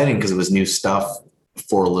was exciting because it was new stuff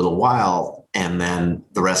for a little while, and then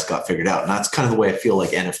the rest got figured out. And that's kind of the way I feel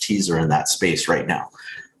like NFTs are in that space right now.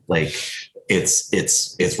 Like,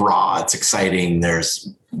 it's raw, it's exciting.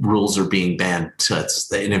 There's rules are being bent.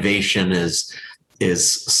 The innovation is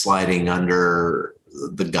sliding under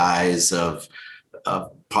the guise of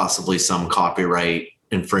possibly some copyright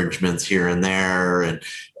infringements here and there,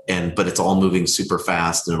 but it's all moving super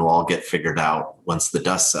fast, and it'll all get figured out once the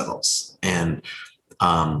dust settles. And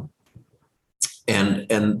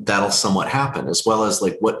that'll somewhat happen, as well as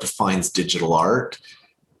like what defines digital art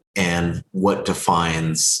and what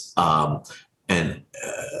defines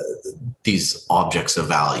these objects of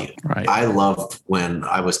value. Right. I loved when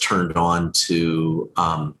I was turned on to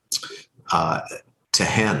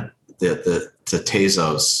Hen, to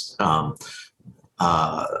Tezos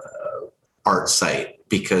art site,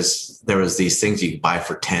 because there was these things you could buy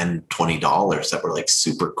for $10-$20 that were like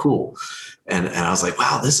super cool. And I was like,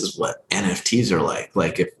 wow, this is what NFTs are like.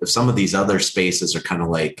 Like if some of these other spaces are kind of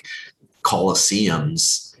like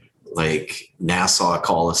Coliseums, like Nassau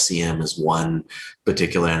Coliseum is one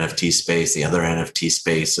particular NFT space. The other NFT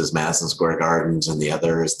space is Madison Square Gardens, and the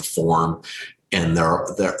other is the Forum. And there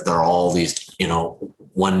are all these,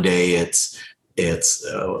 one day it's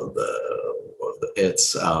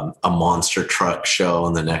a monster truck show,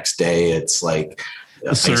 and the next day it's like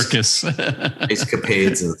a circus,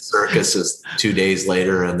 escapades, and the circus is 2 days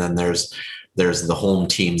later, and then there's the home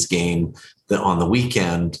team's game on the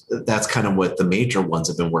weekend. That's kind of what the major ones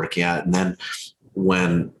have been working at. And then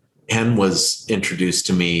when Hen was introduced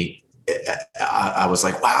to me, I was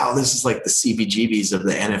like, wow, this is like the CBGBs of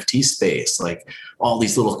the NFT space, like all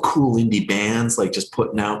these little cool indie bands, like just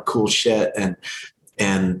putting out cool shit. And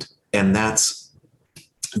that's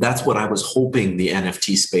what I was hoping the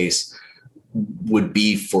NFT space would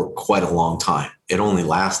be for quite a long time. It only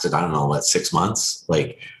lasted, I don't know, 6 months,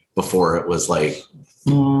 like before it was like,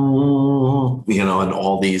 and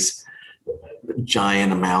all these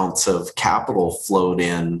giant amounts of capital flowed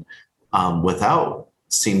in without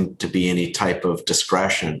seemed to be any type of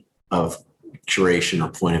discretion of curation or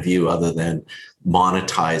point of view, other than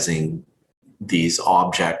monetizing these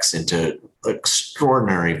objects into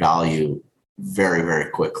extraordinary value very, very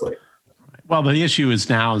quickly. Well, the issue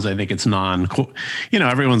is I think it's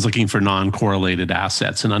everyone's looking for non-correlated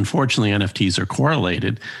assets. And unfortunately, NFTs are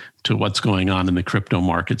correlated to what's going on in the crypto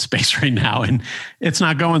market space right now. And it's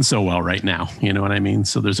not going so well right now. You know what I mean?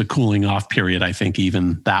 So there's a cooling off period, I think,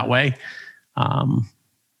 even that way.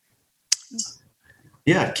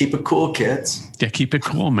 Yeah, keep it cool, kids. Yeah, keep it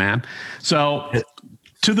cool, man. So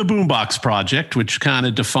to the Boombox Project, which kind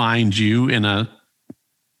of defined you in a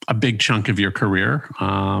big chunk of your career.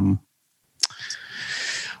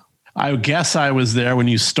 I guess I was there when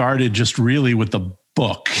you started just really with the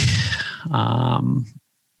book.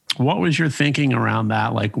 What was your thinking around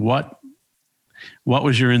that? Like what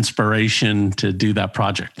was your inspiration to do that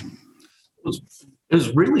project? It was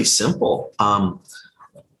really simple.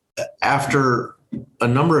 After a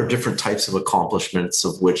number of different types of accomplishments,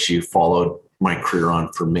 of which you followed my career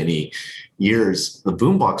on for many years, the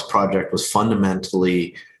Boombox Project was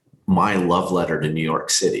fundamentally my love letter to New York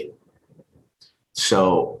City.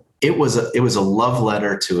 So it was a love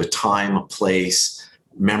letter to a time, a place,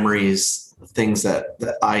 memories, things that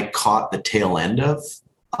I caught the tail end of,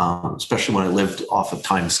 especially when I lived off of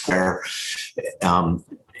Times Square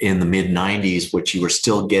in the mid 90s, which you were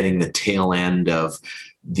still getting the tail end of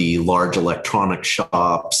the large electronic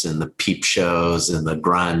shops and the peep shows and the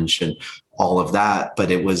grunge and all of that.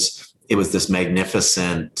 But it was this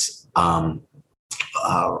magnificent,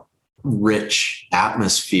 rich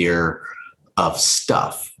atmosphere of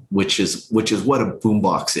stuff, which is what a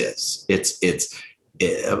boombox is.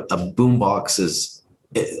 A boombox is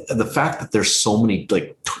the fact that there's so many,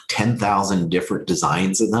 like 10,000 different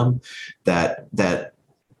designs of them, that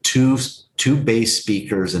two bass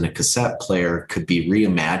speakers and a cassette player could be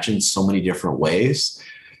reimagined so many different ways,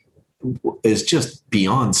 is just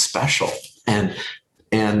beyond special. And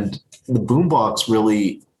the boombox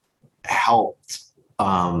really helped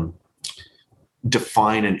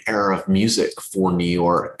define an era of music for New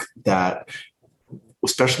York that,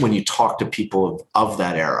 especially when you talk to people of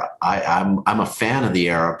that era, I'm a fan of the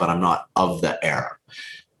era, but I'm not of the era.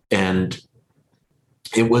 And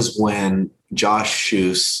it was when Josh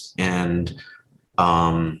Schuss and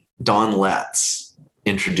Don Letts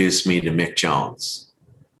introduced me to Mick Jones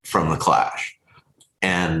from The Clash,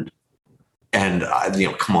 and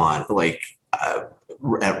come on, like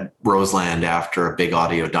at Roseland after a big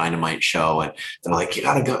Audio Dynamite show, and they're like, you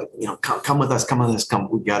gotta go, come with us,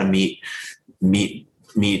 we gotta meet Mick.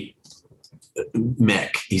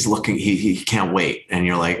 He's looking, he can't wait. And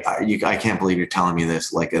you're like, I can't believe you're telling me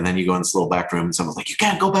this. Like, and then you go in this little back room and someone's like, you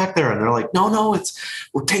can't go back there. And they're like, no,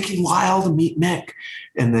 we're taking Lyle to meet Mick.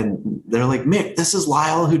 And then they're like, Mick, this is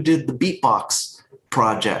Lyle who did the Beatbox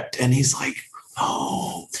project. And he's like,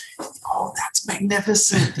 oh, that's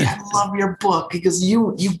magnificent. I love your book. He goes,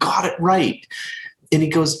 you got it right. And he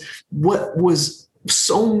goes, what was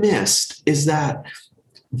so missed is that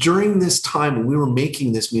during this time when we were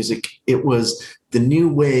making this music, it was the new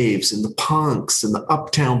waves and the punks and the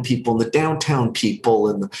uptown people and the downtown people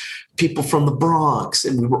and the people from the Bronx,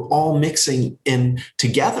 and we were all mixing in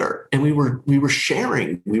together, and we were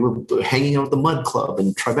sharing. We were hanging out at the Mud Club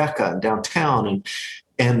in Tribeca and downtown,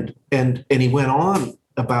 and he went on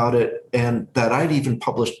about it, and that I'd even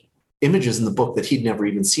published images in the book that he'd never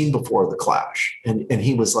even seen before the Clash, and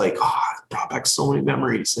he was like, "Oh, it brought back so many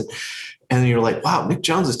memories," and you're like, "Wow, Mick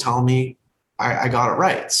Jones is telling me I got it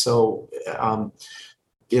right." So,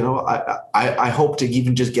 I hope to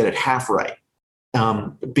even just get it half right,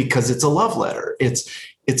 because it's a love letter. It's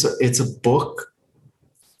a book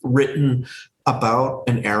written about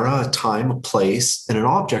an era, a time, a place, and an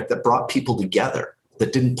object that brought people together,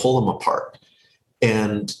 that didn't pull them apart.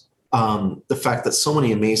 And the fact that so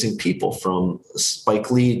many amazing people, from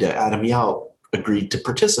Spike Lee to Adam Yauch, agreed to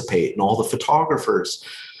participate, and all the photographers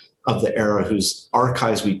of the era whose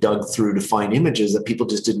archives we dug through to find images that people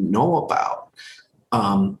just didn't know about,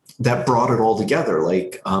 that brought it all together.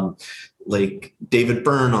 Like David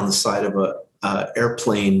Byrne on the side of a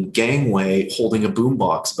airplane gangway holding a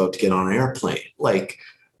boombox about to get on an airplane. Like,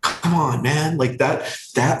 come on, man. Like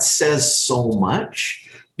that says so much,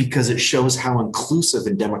 because it shows how inclusive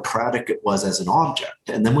and democratic it was as an object.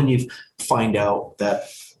 And then when you find out that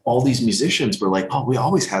all these musicians were like, "Oh, we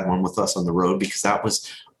always had one with us on the road because that was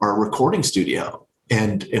our recording studio."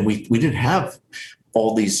 And we didn't have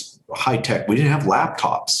all these high tech, we didn't have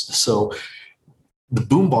laptops. So the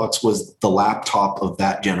boombox was the laptop of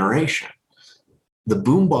that generation. The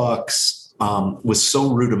boombox was so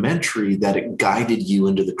rudimentary that it guided you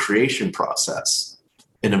into the creation process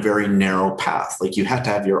in a very narrow path. Like, you had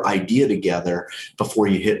to have your idea together before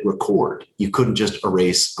you hit record. You couldn't just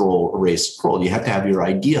erase, scroll. You had to have your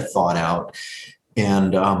idea thought out.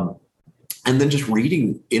 And then just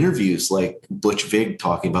reading interviews like Butch Vig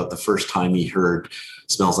talking about the first time he heard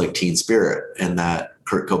Smells Like Teen Spirit, and that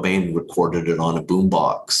Kurt Cobain recorded it on a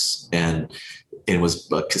boombox, and it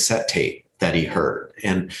was a cassette tape that he heard.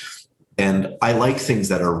 And I like things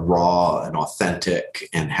that are raw and authentic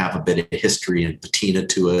and have a bit of history and patina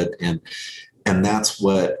to it. And that's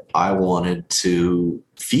what I wanted to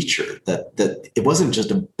feature, that it wasn't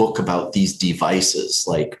just a book about these devices,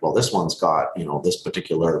 like, well, this one's got, this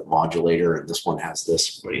particular modulator, and this one has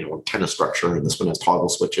this, antenna structure, and this one has toggle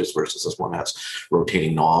switches versus this one has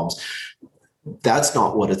rotating knobs. That's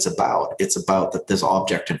not what it's about. It's about that this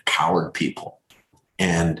object empowered people.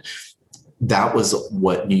 And that was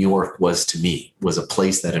what New York was to me, was a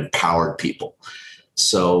place that empowered people.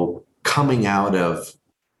 So coming out of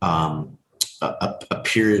a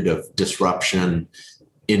period of disruption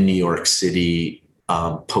in New York City,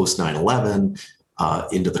 post 9/11,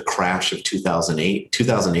 into the crash of 2008.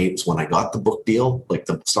 2008 was when I got the book deal. Like,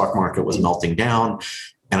 the stock market was melting down,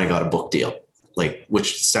 and I got a book deal,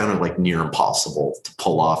 which sounded like near impossible to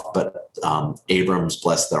pull off. But Abrams,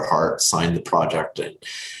 bless their heart, signed the project,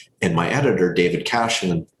 and my editor, David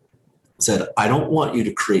Cashin, said, "I don't want you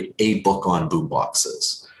to create a book on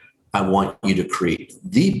boomboxes. I want you to create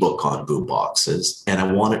the book on boomboxes, and I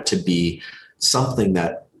want it to be something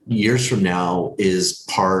that years from now is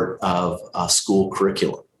part of a school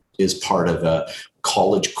curriculum, is part of a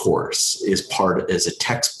college course, is a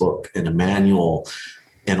textbook and a manual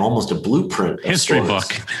and almost a blueprint. History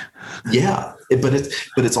book. Yeah, but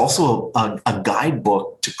it's also a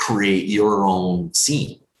guidebook to create your own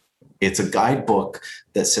scene. It's a guidebook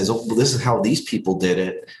that says, "Oh, well, this is how these people did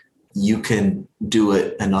it. You can do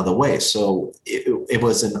it another way." So it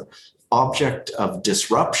was an object of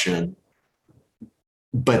disruption,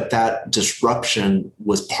 but that disruption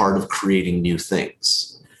was part of creating new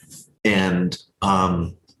things. And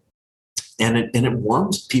it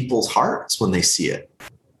warms people's hearts when they see it.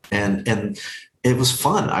 And it was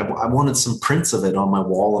fun. I wanted some prints of it on my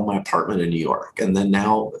wall in my apartment in New York. And then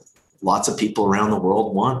now lots of people around the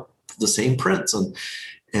world want the same prints,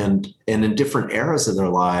 and in different eras of their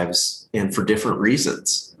lives and for different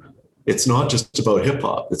reasons. It's not just about hip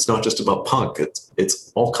hop. It's not just about punk.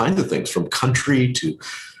 It's all kinds of things, from country to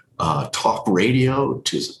talk radio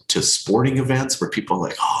to sporting events, where people are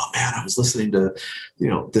like, "Oh man, I was listening to,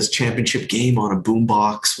 this championship game on a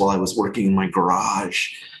boombox while I was working in my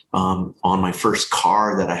garage, on my first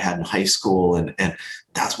car that I had in high school." And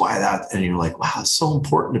that's why and you're like, wow, it's so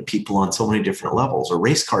important to people on so many different levels. Or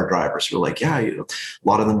race car drivers who are like, yeah, a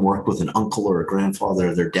lot of them worked with an uncle or a grandfather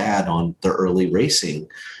or their dad on their early racing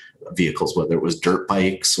vehicles, whether it was dirt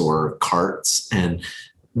bikes or carts. And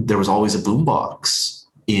there was always a boombox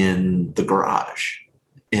in the garage,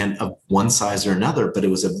 and of one size or another, but it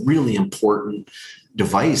was a really important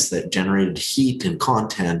device that generated heat and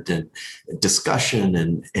content and discussion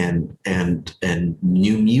and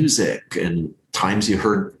new music, and times you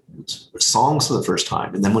heard songs for the first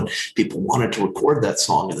time. And then when people wanted to record that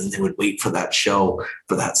song, and then they would wait for that show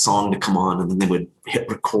for that song to come on, and then they would hit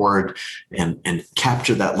record and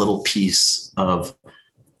capture that little piece of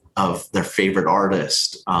their favorite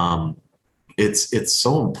artist. It's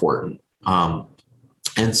so important.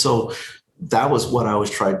 And so that was what I always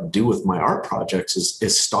tried to do with my art projects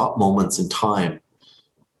is stop moments in time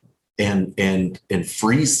and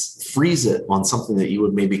freeze it on something that you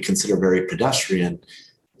would maybe consider very pedestrian,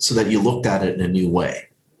 so that you looked at it in a new way.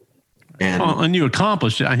 And you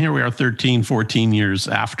accomplished it. And here we are 13, 14 years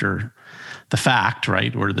after the fact,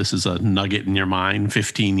 right? Where this is a nugget in your mind,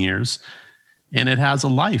 15 years, and it has a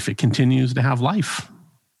life. It continues to have life.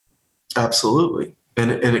 Absolutely.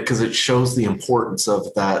 And because it shows the importance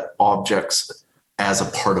of that objects as a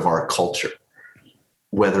part of our culture,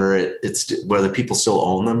 whether people still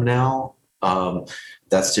own them now,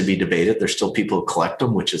 that's to be debated. There's still people who collect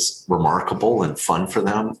them, which is remarkable and fun for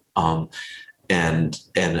them. But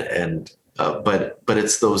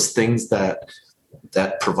it's those things that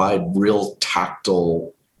provide real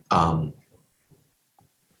tactile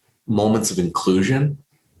moments of inclusion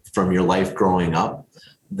from your life growing up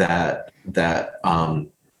that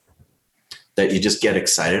you just get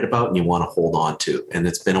excited about and you want to hold on to. And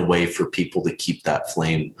it's been a way for people to keep that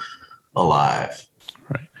flame alive.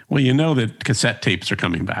 Right. Well, you know that cassette tapes are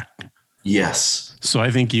coming back. Yes. So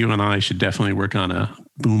I think you and I should definitely work on a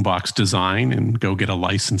boombox design and go get a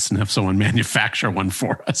license and have someone manufacture one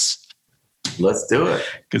for us. Let's do it.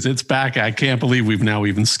 Because it's back. I can't believe we've now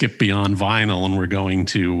even skipped beyond vinyl and we're going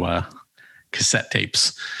to cassette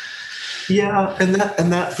tapes. Yeah, and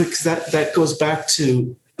that because that goes back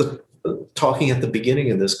to the talking at the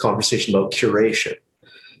beginning of this conversation about curation,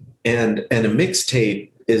 and a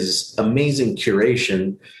mixtape is amazing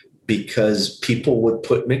curation because people would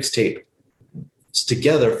put mixtapes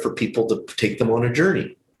together for people to take them on a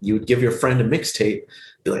journey. You would give your friend a mixtape,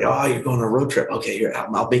 be like, "Oh, you're going on a road trip? Okay, here,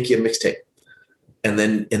 I'll make you a mixtape." And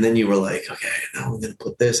then you were like, okay, now I'm going to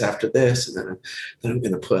put this after this, and then I'm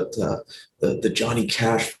going to put the Johnny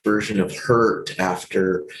Cash version of "Hurt"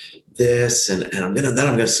 after this, and I'm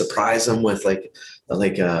going to surprise them with like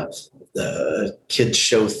the kids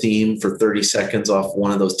show theme for 30 seconds off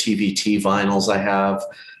one of those TVT vinyls I have,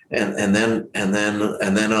 and then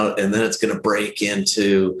it's going to break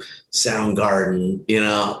into Soundgarden,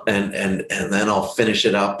 and then I'll finish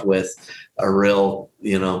it up with a real,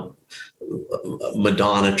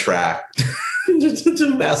 Madonna track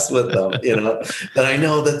to mess with them, that I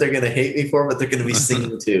know that they're going to hate me for, but they're going to be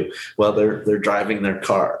singing to while they're driving their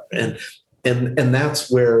car. And that's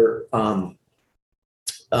where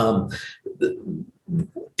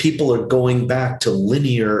people are going back to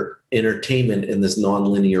linear entertainment in this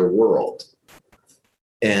nonlinear world.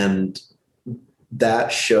 And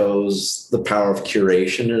that shows the power of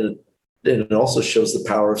curation, and it also shows the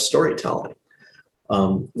power of storytelling.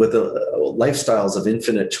 With lifestyles of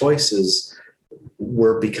infinite choices,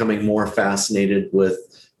 we're becoming more fascinated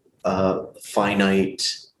with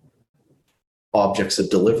finite objects of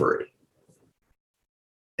delivery,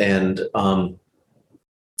 and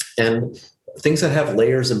things that have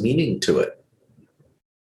layers of meaning to it.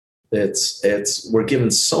 We're given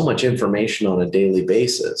so much information on a daily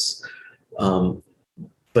basis,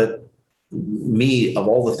 but me, of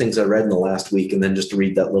all the things I read in the last week, and then just to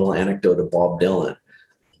read that little anecdote of Bob Dylan,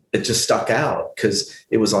 it just stuck out because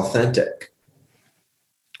it was authentic.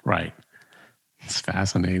 Right. It's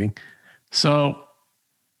fascinating. So,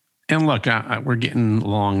 and look, we're getting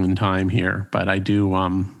long in time here, but I do,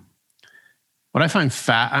 what I find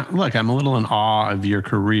look, I'm a little in awe of your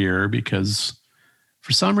career because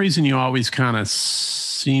for some reason you always kind of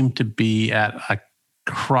seem to be at a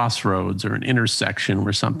crossroads or an intersection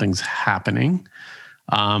where something's happening.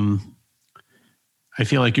 I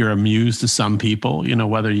feel like you're a muse to some people,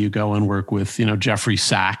 whether you go and work with, Jeffrey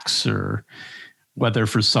Sachs, or whether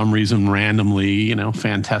for some reason randomly,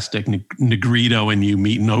 fantastic Negrito and you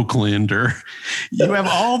meet in Oakland, or you have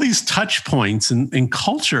all these touch points in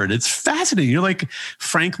culture. And it's fascinating. You're like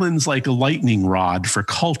Franklin's like a lightning rod for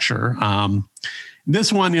culture.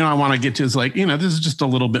 This one, I want to get to is like, this is just a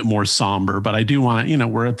little bit more somber, but I do want to,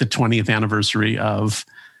 we're at the 20th anniversary of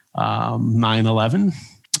 9/11.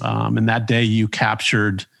 And that day you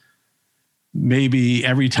captured, maybe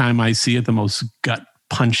every time I see it, the most gut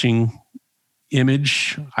punching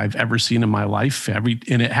image I've ever seen in my life. And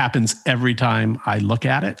it happens every time I look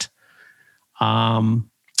at it. And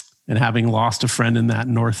having lost a friend in that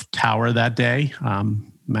North Tower that day,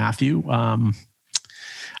 Matthew,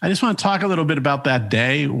 I just want to talk a little bit about that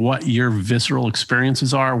day, what your visceral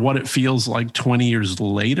experiences are, what it feels like 20 years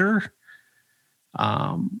later,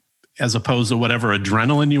 as opposed to whatever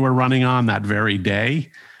adrenaline you were running on that very day.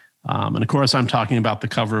 And of course, I'm talking about the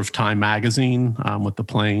cover of Time magazine with the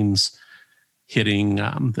planes hitting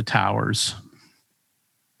the towers.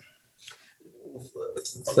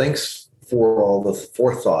 Thanks for all the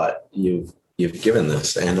forethought you've given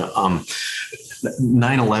this. And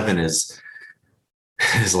 9/11 is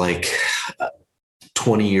like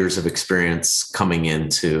 20 years of experience coming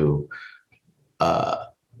into a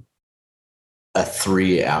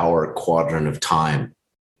 3-hour quadrant of time.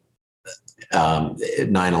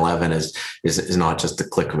 9/11 is not just the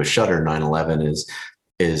click of a shutter. 9/11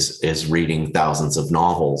 is reading thousands of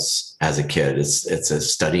novels as a kid.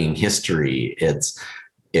 It's studying history. It's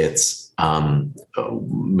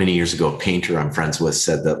many years ago, a painter I'm friends with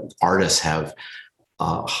said that artists have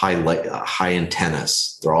high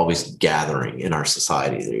antennas. They're always gathering in our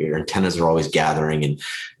society. Your antennas are always gathering,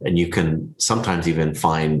 and you can sometimes even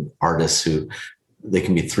find artists who they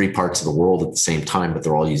can be 3 parts of the world at the same time, but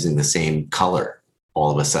they're all using the same color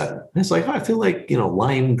all of a sudden. And it's like, oh, I feel like,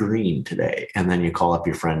 lime green today. And then you call up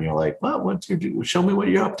your friend and you're like, well, what's your do? Show me what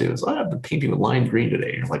you're up to. It's like, I've been painting with lime green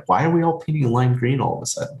today. And you're like, why are we all painting lime green all of a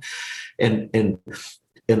sudden? And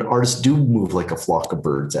artists do move like a flock of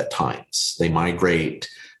birds at times. They migrate,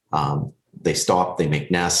 they stop, they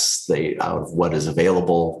make nests, out of what is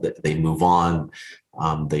available, they move on.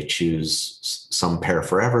 They choose, some pair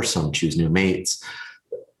forever, some choose new mates,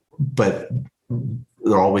 but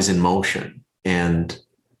they're always in motion. And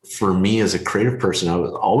for me as a creative person, I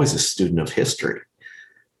was always a student of history.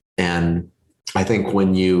 And I think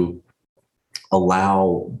when you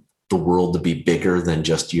allow the world to be bigger than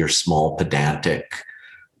just your small pedantic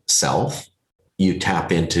self, you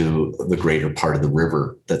tap into the greater part of the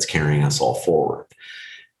river that's carrying us all forward.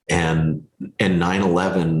 And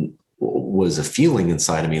 9/11 was a feeling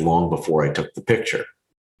inside of me long before I took the picture.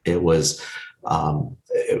 It was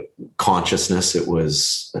consciousness. It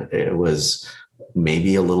was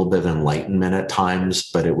maybe a little bit of enlightenment at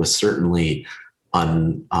times, but it was certainly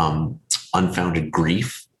unfounded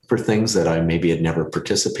grief for things that I maybe had never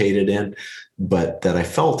participated in, but that I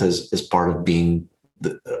felt as part of being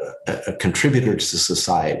a contributor to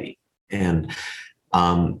society. And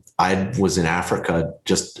I was in Africa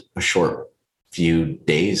just a short few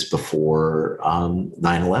days before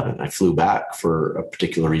 9/11. I flew back for a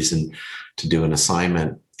particular reason to do an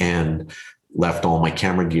assignment and left all my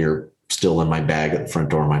camera gear still in my bag at the front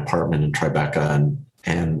door of my apartment in Tribeca,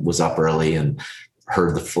 and was up early and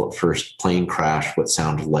heard the first plane crash, what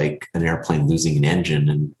sounded like an airplane losing an engine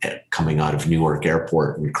and coming out of Newark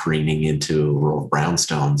Airport and careening into a row of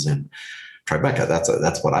brownstones in Tribeca.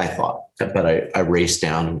 That's what I thought. But I raced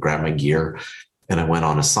down and grabbed my gear and I went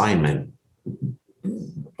on assignment,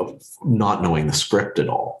 not knowing the script at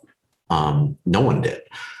all. No one did.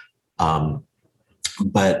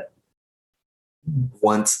 But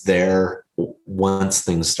once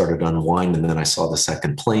things started to unwind and then I saw the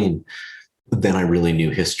second plane, then I really knew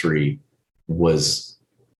history was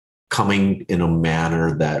coming in a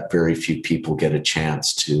manner that very few people get a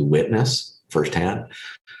chance to witness firsthand.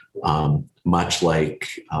 Much like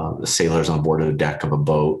the sailors on board of the deck of a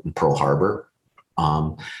boat in Pearl Harbor,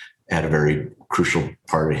 at a very crucial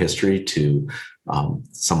part of history, to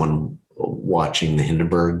someone watching the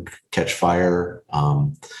Hindenburg catch fire,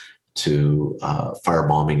 to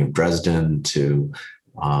firebombing of Dresden, to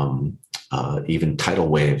even tidal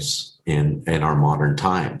waves in our modern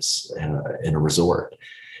times in a resort.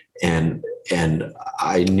 And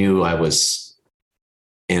I knew I was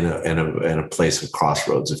in a place of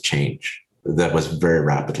crossroads of change that was very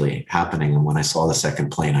rapidly happening. And when I saw the second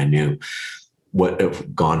plane, I knew what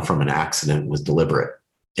had gone from an accident was deliberate.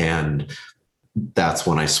 And that's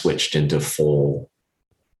when I switched into full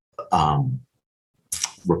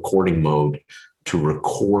recording mode to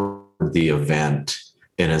record the event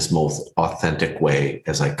in as most authentic way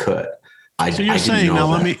as I could. So you're saying,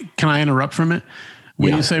 now can I interrupt for a minute?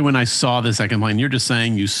 When you say, when I saw the second plane, you're just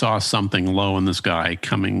saying you saw something low in the sky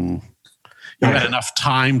coming. You had enough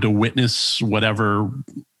time to witness whatever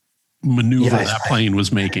maneuver that plane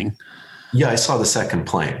was making. Yeah, I saw the second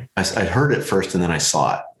plane. I heard it first and then I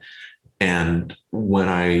saw it. And when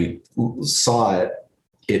I saw it,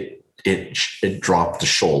 it dropped the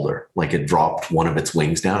shoulder, like it dropped one of its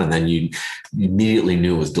wings down, and then you immediately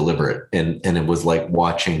knew it was deliberate. And it was like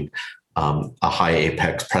watching a high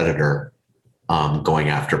apex predator going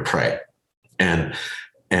after prey. And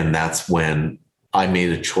that's when I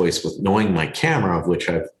made a choice, with knowing my camera, of which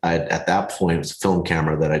I at that point, it was a film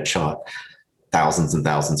camera that I'd shot thousands and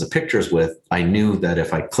thousands of pictures with, I knew that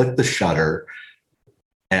if I clicked the shutter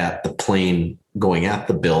at the plane going at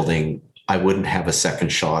the building, I wouldn't have a second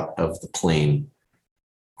shot of the plane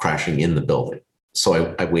crashing in the building.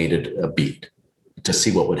 So I waited a beat to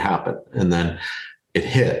see what would happen. And then it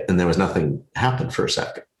hit and there was nothing happened for a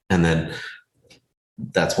second. And then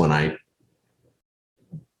that's when I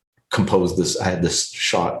composed this. I had this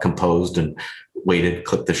shot composed and waited,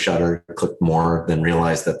 clicked the shutter, clicked more, then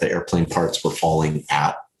realized that the airplane parts were falling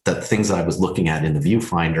that the things that I was looking at in the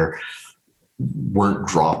viewfinder weren't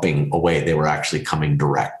dropping away. They were actually coming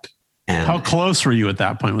direct. And how close were you at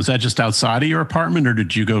that point? Was that just outside of your apartment, or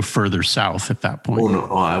did you go further south at that point? Oh no,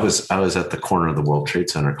 I was at the corner of the World Trade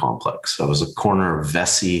Center complex. I was a corner of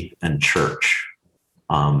Vesey and Church.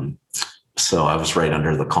 So I was right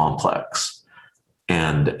under the complex,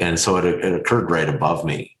 and so it occurred right above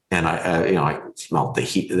me. And I smelled the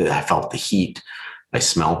heat. I felt the heat. I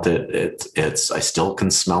smelt it. I still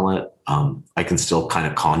can smell it. I can still kind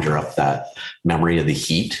of conjure up that memory of the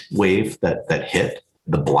heat wave that hit,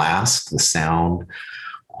 the blast, the sound.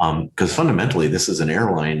 Because fundamentally, this is an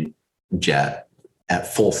airline jet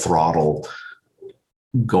at full throttle,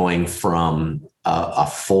 going from a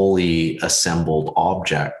fully assembled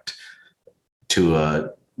object to a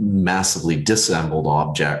massively disassembled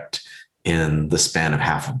object in the span of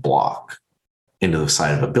half a block into the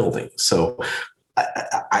side of a building. So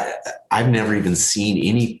I've never even seen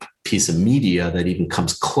any piece of media that even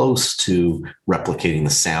comes close to replicating the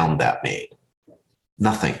sound that made.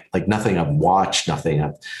 Nothing I've watched, nothing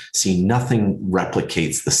I've seen, nothing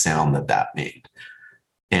replicates the sound that made.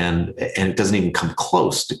 And it doesn't even come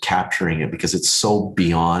close to capturing it because it's so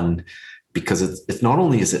beyond, because it's not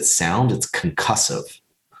only is it sound, it's concussive.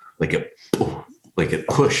 Like it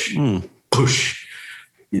push,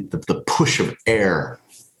 the push of air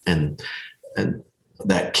and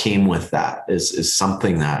that came with that is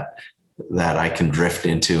something that I can drift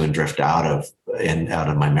into and drift out of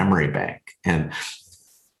my memory bank. And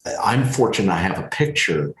I'm fortunate I have a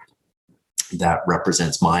picture that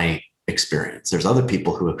represents my experience. There's other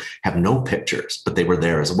people who have no pictures, but they were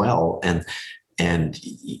there as well. And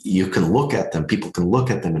you can look at them, people can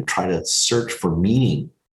look at them and try to search for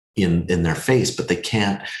meaning in their face, but they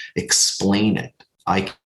can't explain it.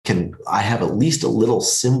 I have at least a little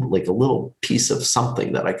symbol, like a little piece of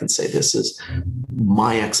something that I can say, this is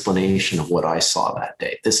my explanation of what I saw that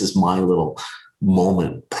day. This is my little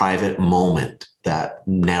moment, private moment that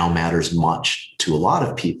now matters much to a lot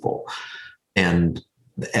of people. And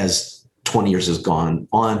as 20 years has gone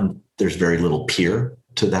on, there's very little peer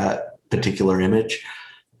to that particular image.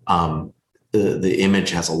 The image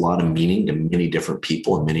has a lot of meaning to many different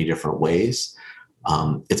people in many different ways.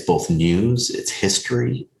 It's both news, it's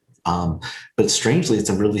history, but strangely, it's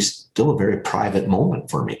still a very private moment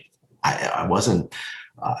for me. I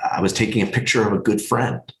was taking a picture of a good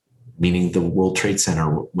friend, meaning the World Trade Center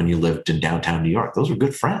when you lived in downtown New York. Those were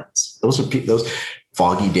good friends. Those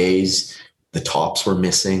foggy days. The tops were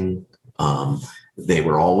missing. They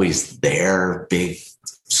were always there, big,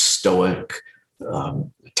 stoic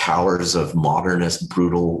towers of modernist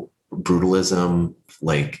brutalism,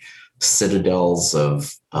 like citadels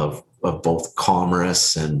of both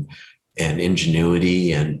commerce and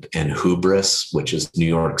ingenuity and hubris, which is New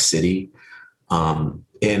York City. And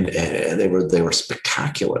they were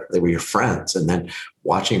spectacular. They were your friends. And then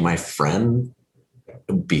watching my friend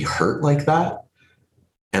be hurt like that,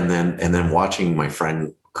 and then watching my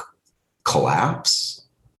friend collapse,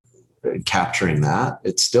 capturing that,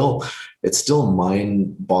 it's still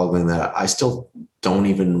mind-boggling that I still don't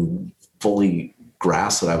even fully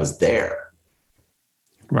grasp that I was there.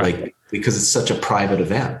 Right. Like, because it's such a private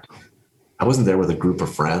event. I wasn't there with a group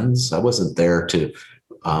of friends. I wasn't there to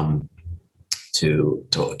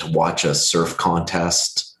watch a surf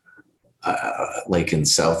contest, like in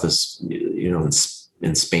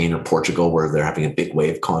in Spain or Portugal, where they're having a big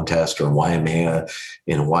wave contest, or in Waimea,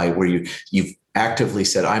 where you've actively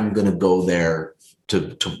said, I'm going to go there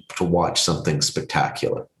to watch something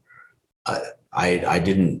spectacular. I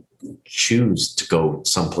didn't choose to go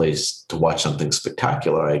someplace to watch something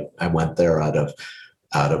spectacular. I went there out of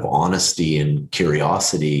honesty and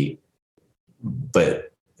curiosity.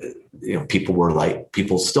 But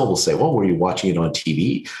people still will say, well, were you watching it on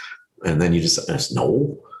TV? And then you just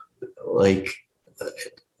no, like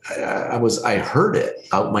I heard it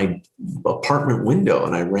out my apartment window,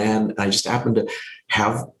 and I ran, and I just happened to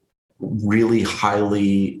have really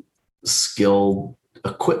highly skilled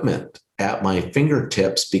equipment at my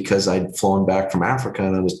fingertips because I'd flown back from Africa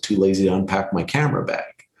and I was too lazy to unpack my camera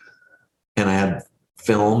bag. And I had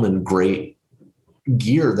film and great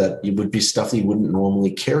gear that would be stuff that you wouldn't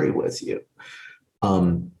normally carry with you.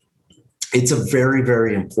 Um, it's a very,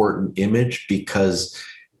 very important image because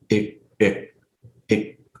it it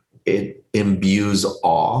it it imbues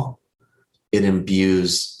awe, it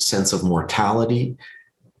imbues sense of mortality,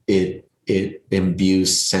 it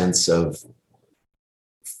imbues sense of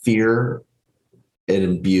fear, it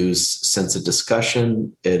imbues sense of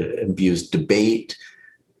discussion, it imbues debate,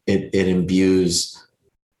 it imbues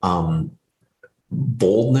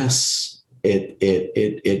boldness,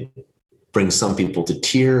 it brings some people to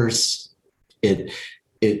tears.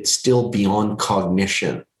 It's still beyond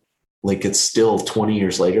cognition. Like, it's still 20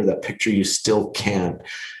 years later, that picture, you still can't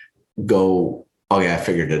go, oh yeah, I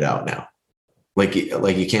figured it out now. Like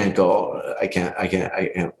you can't go, I can't.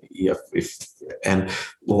 And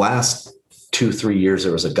the last 2-3 years,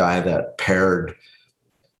 there was a guy that paired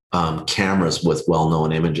cameras with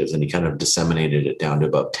well-known images, and he kind of disseminated it down to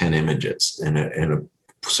about 10 images, and it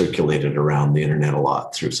circulated around the internet a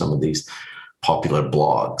lot through some of these popular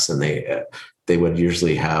blogs. And they would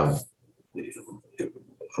usually have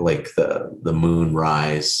like the moon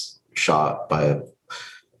rise shot by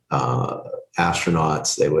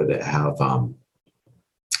astronauts. They would have the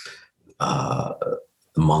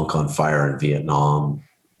monk on fire in Vietnam.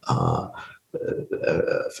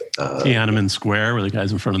 Tiananmen Square, where the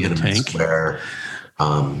guy's in front of the tank. Square.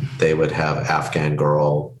 They would have Afghan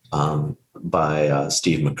Girl by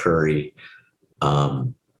Steve McCurry.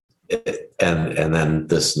 And then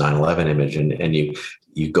this 9/11 image, and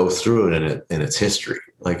you go through it in its history.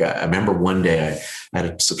 Like, I remember one day I had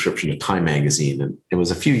a subscription to Time magazine, and it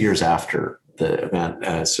was a few years after the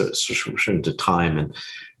event, subscription to Time, and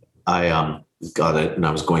I got it, and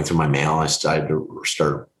I was going through my mail. I decided to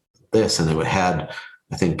start this, and it had,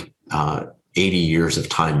 I think, 80 years of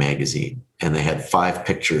Time magazine, and they had 5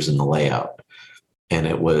 pictures in the layout, and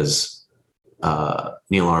it was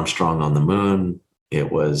Neil Armstrong on the moon.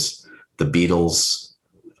 It was the Beatles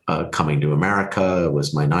coming to America. It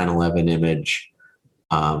was my 9/11 image,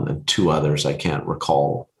 and 2 others I can't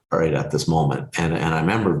recall right at this moment. And I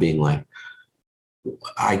remember being like,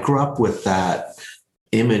 I grew up with that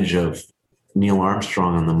image of Neil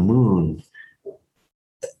Armstrong on the moon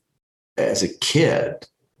as a kid,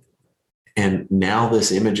 and now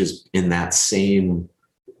this image is in that same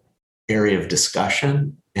area of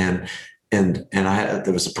discussion, and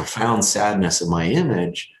there was a profound sadness in my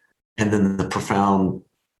image, and then the profound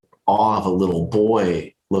awe of a little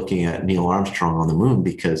boy looking at Neil Armstrong on the moon,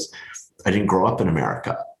 because I didn't grow up in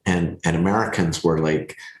America, and Americans were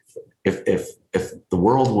like, if the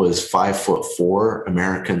world was 5'4",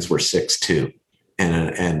 Americans were 6'2",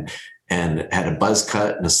 and had a buzz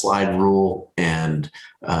cut and a slide rule and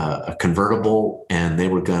a convertible, and they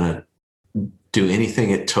were going to do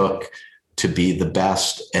anything it took to be the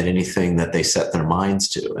best at anything that they set their minds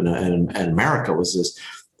to. And America was this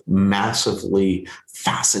massively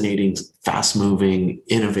fascinating, fast-moving,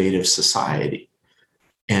 innovative society.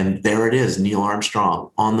 And there it is, Neil Armstrong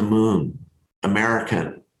on the moon,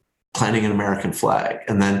 American, planting an American flag.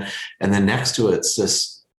 And then next to it's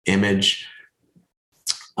this image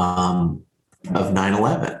of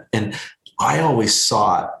 9/11. And I always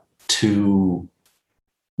sought to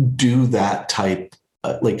do that type,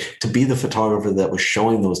 like to be the photographer that was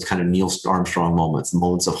showing those kind of Neil Armstrong moments, the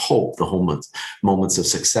moments of hope, the moments of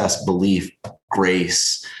success, belief,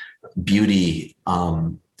 grace, beauty,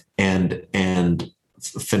 and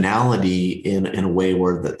finality in a way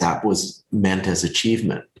where that was meant as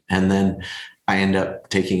achievement. And then I end up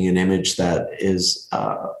taking an image that is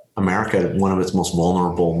America at one of its most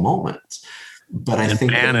vulnerable moments. But I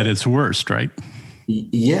think man at its worst, right?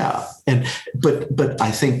 Yeah. But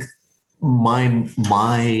I think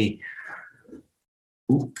my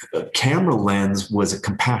camera lens was a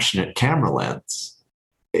compassionate camera lens,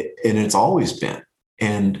 and it's always been.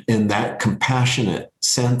 And that compassionate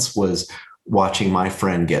sense was watching my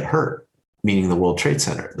friend get hurt, meaning the World Trade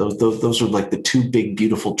Center. Those were like the 2 big,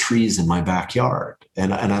 beautiful trees in my backyard,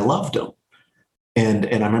 and I loved them. And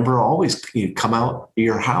I remember always, you come out of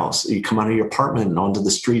your house, you come out of your apartment and onto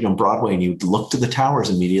the street on Broadway, and you look to the towers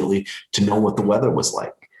immediately to know what the weather was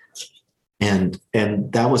like. And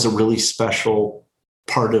that was a really special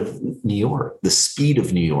part of New York, the speed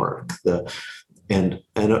of New York. And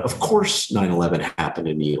of course, 9/11 happened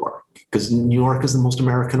in New York, because New York is the most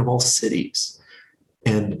American of all cities.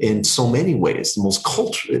 And in so many ways, the most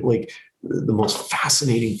cultural, like the most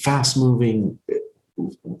fascinating, fast-moving,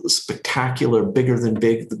 spectacular, bigger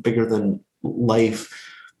than life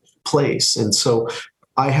place. And so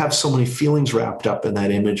I have so many feelings wrapped up in that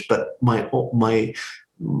image, but my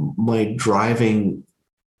driving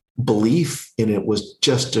belief in it was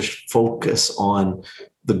just to focus on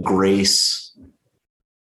the grace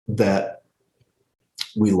that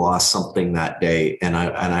we lost something that day, and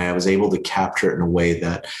I was able to capture it in a way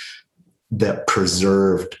that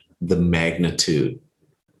preserved the magnitude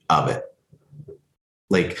of it.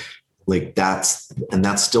 Like that's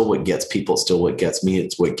still what gets people, still what gets me.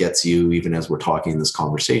 It's what gets you, even as we're talking in this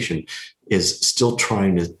conversation, is still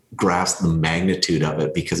trying to grasp the magnitude of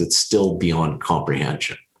it, because it's still beyond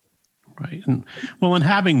comprehension. Right. And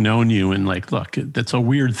having known you, and like, look, that's a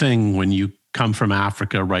weird thing when you come from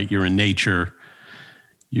Africa, right? You're in nature,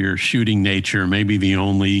 you're shooting nature. Maybe the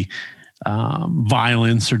only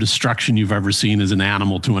violence or destruction you've ever seen is an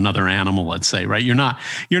animal to another animal, let's say, right? You're not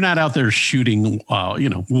out there shooting,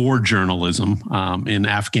 war journalism in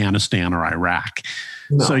Afghanistan or Iraq.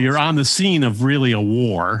 No. So you're on the scene of really a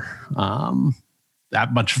war,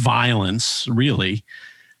 that much violence, really.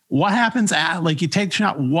 What happens you take a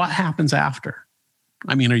shot, what happens after?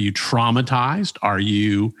 I mean, are you traumatized?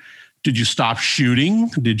 Did you stop shooting?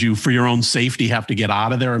 Did you, for your own safety, have to get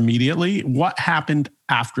out of there immediately? What happened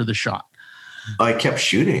after the shot? I kept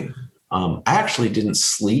shooting. I actually didn't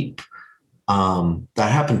sleep. That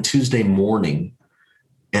happened Tuesday morning,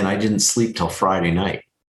 and I didn't sleep till Friday night.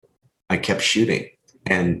 I kept shooting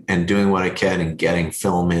and doing what I can and getting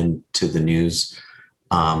film into the news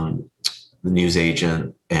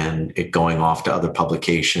agent, and it going off to other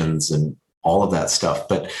publications and all of that stuff.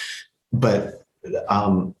 But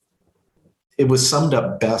it was summed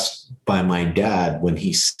up best by my dad when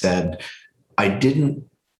he said, "I didn't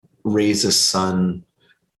raise a son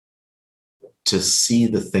to see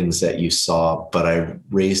the things that you saw, but I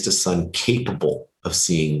raised a son capable of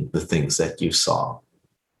seeing the things that you saw."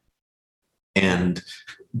 And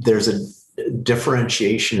there's a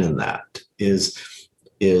differentiation in that is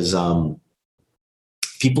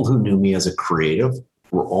people who knew me as a creative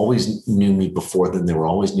knew me before then. They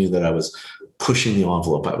always knew that I was pushing the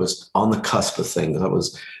envelope. I was on the cusp of things. I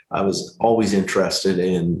was always interested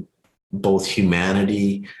in both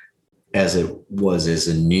humanity as it was as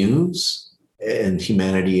a news, and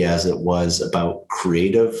humanity as it was about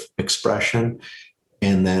creative expression,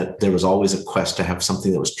 and that there was always a quest to have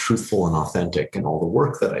something that was truthful and authentic in all the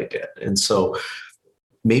work that I did. And so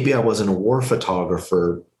maybe I wasn't a war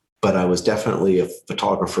photographer, but I was definitely a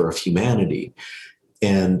photographer of humanity.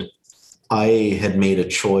 And I had made a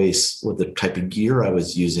choice with the type of gear I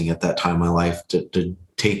was using at that time in my life to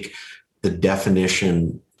take the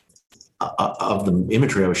definition of the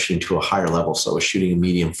imagery I was shooting to a higher level. So I was shooting a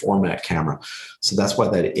medium format camera. So that's why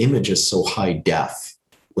that image is so high def.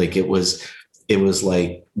 Like it was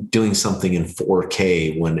like doing something in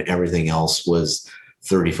 4K when everything else was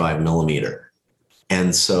 35 millimeter.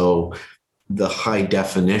 And so the high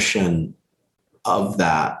definition of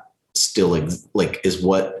that still is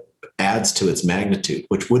what adds to its magnitude,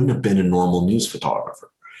 which wouldn't have been a normal news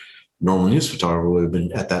photographer. Normal news photographer would have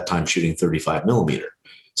been at that time shooting 35 millimeter.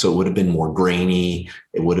 So it would have been more grainy.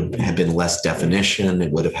 It would have been less definition.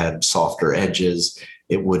 It would have had softer edges.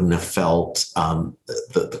 It wouldn't have felt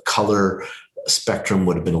the color spectrum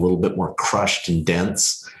would have been a little bit more crushed and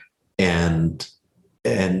dense. And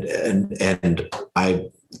I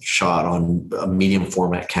shot on a medium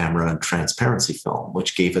format camera and transparency film,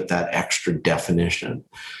 which gave it that extra definition.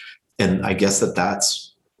 And I guess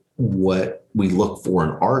that's what we look for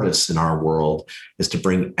in artists in our world, is to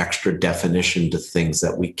bring extra definition to things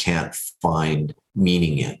that we can't find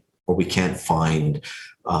meaning in, or we can't find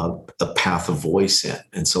the path of voice in.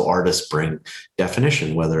 And so artists bring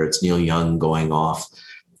definition, whether it's Neil Young going off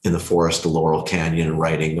in the forest of Laurel Canyon and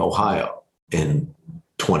writing Ohio in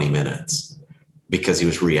 20 minutes because he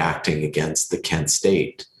was reacting against the Kent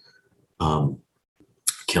State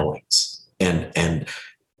killings. And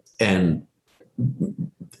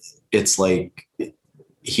it's like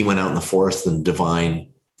he went out in the forest and Divine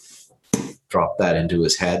dropped that into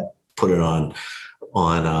his head, put it on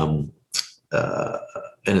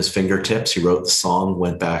in his fingertips. He wrote the song,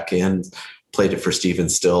 went back in, played it for Stephen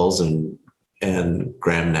Stills and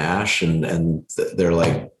Graham Nash, and they're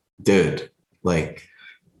like, dude, like,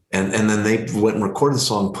 and then they went and recorded the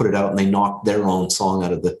song, put it out, and they knocked their own song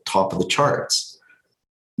out of the top of the charts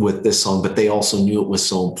with this song, but they also knew it was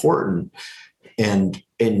so important. And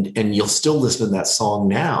you'll still listen to that song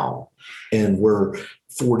now, and we're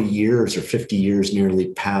 40 years or 50 years nearly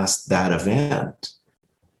past that event.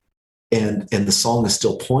 And the song is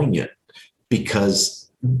still poignant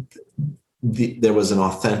because there was an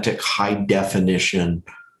authentic, high definition,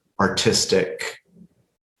 artistic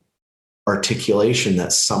articulation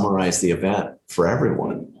that summarized the event for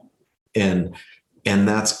everyone. And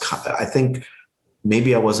that's, I think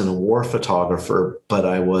maybe I wasn't a war photographer, but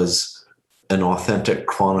I was an authentic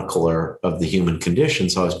chronicler of the human condition.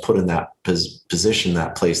 So I was put in that position,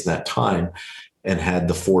 that place, that time. and had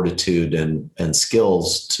the fortitude and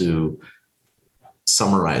skills to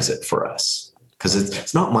summarize it for us. Because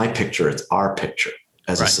it's not my picture, it's our picture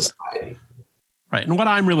as a society. Right. And what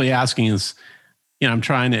I'm really asking is, I'm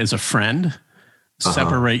trying to, as a friend,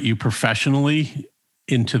 separate you professionally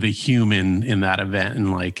into the human in that event.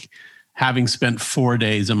 And like having spent 4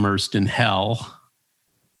 days immersed in hell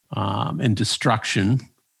and destruction,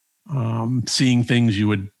 seeing things you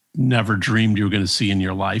would never dreamed you were going to see in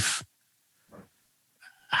your life.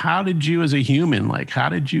 How did you as a human, how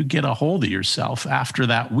did you get a hold of yourself after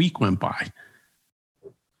that week went by?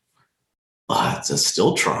 It's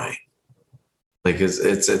still trying. It's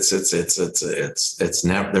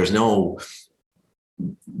never, there's no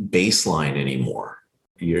baseline anymore.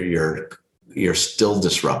 You're still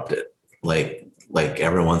disrupted. Like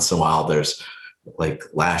every once in a while, there's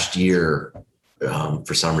last year,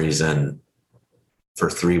 for some reason, for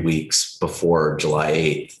 3 weeks before July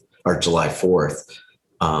 8th or July 4th,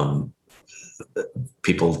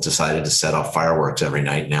 people decided to set off fireworks every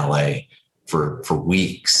night in LA for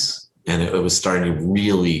weeks. And it was starting to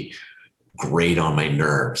really grate on my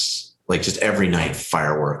nerves. Just every night,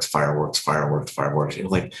 fireworks. Why?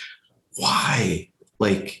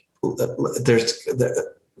 There's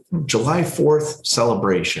the July 4th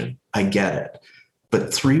celebration. I get it.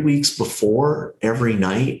 But 3 weeks before, every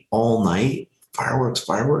night, all night, fireworks.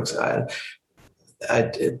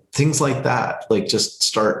 Things like that, just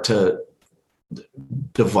start to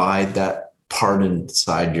divide that part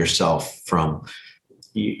inside yourself from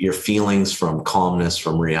your feelings, from calmness,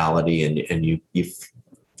 from reality, and you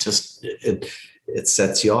just it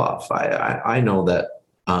sets you off. I know that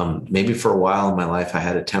maybe for a while in my life I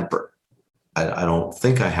had a temper. I don't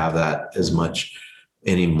think I have that as much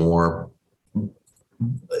anymore.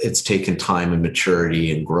 It's taken time and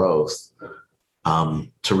maturity and growth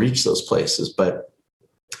to reach those places, but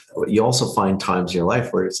you also find times in your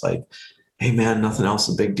life where it's like, hey man, nothing else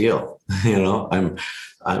is a big deal. I'm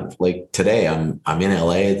like today I'm in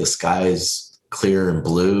LA, the sky is clear and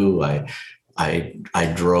blue.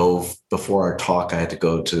 I drove before our talk. I had to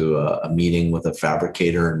go to a meeting with a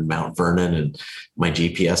fabricator in Mount Vernon, and my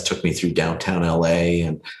GPS took me through downtown LA,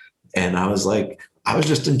 and I was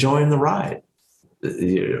just enjoying the ride.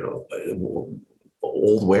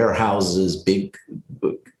 Old warehouses, big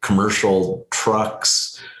commercial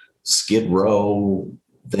trucks, Skid Row.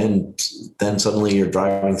 Then suddenly you're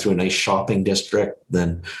driving through a nice shopping district.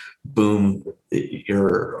 Then boom,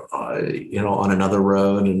 you're on another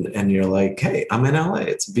road, and you're like, hey, I'm in LA.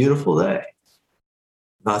 It's a beautiful day.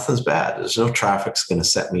 Nothing's bad. There's no traffic's going to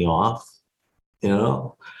set me off.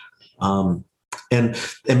 And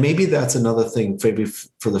maybe that's another thing. Maybe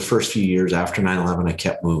for the first few years after 9/11, I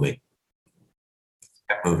kept moving.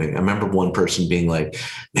 I remember one person being like,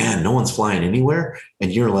 man, no one's flying anywhere.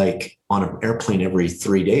 And you're on an airplane every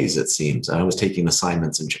 3 days, it seems. I was taking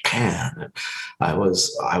assignments in Japan, and I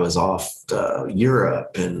was off to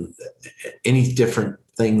Europe, and any different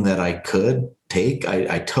thing that I could take,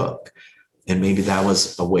 I took. And maybe that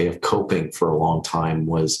was a way of coping for a long time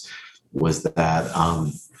was that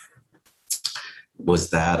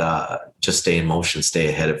just stay in motion, stay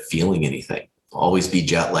ahead of feeling anything, always be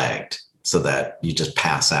jet lagged, so that you just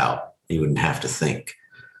pass out. You wouldn't have to think.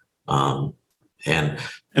 And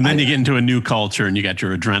then you get into a new culture and you got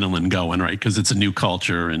your adrenaline going, right? Because it's a new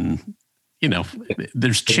culture, and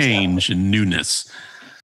there's change and newness.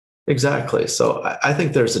 Exactly. So I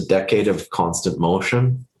think there's a decade of constant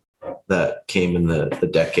motion that came in the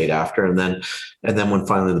decade after, and then when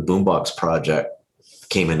finally the Boombox project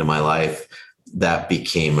came into my life, that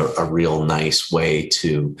became a real nice way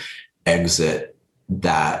to exit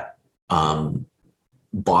that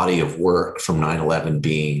body of work from 9/11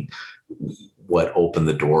 being what opened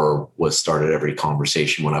the door, was started every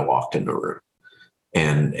conversation when I walked in the room.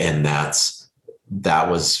 And that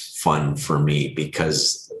was fun for me,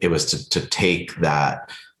 because it was to take that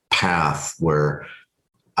path where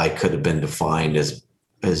I could have been defined as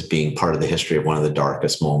being part of the history of one of the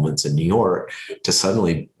darkest moments in New York, to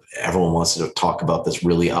suddenly everyone wants to talk about this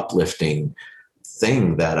really uplifting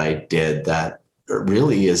thing that I did, that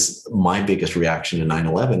really is my biggest reaction to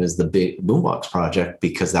 9/11 is the big Boombox project,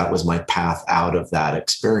 because that was my path out of that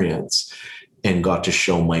experience and got to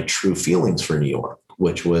show my true feelings for New York,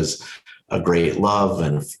 which was a great love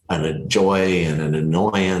and a joy and an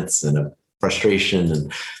annoyance and a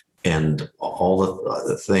frustration and all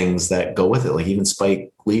the things that go with it. Like even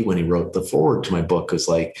Spike Lee, when he wrote the foreword to my book, was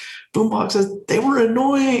like, Boomboxes, they were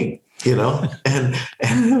annoying. And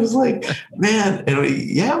it was like, man,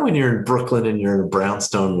 when you're in Brooklyn and you're in a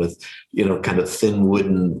brownstone with, kind of thin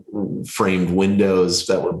wooden framed windows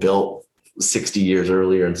that were built 60 years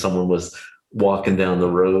earlier, and someone was walking down the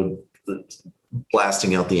road,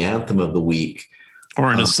 blasting out the anthem of the week.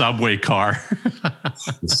 Or in a subway car.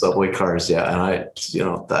 Subway cars, yeah. And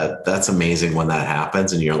that's amazing when that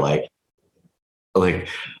happens and you're like,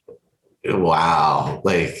 wow,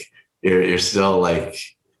 like you're still like,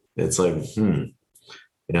 it's like,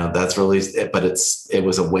 that's really,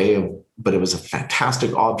 but it was a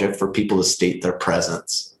fantastic object for people to state their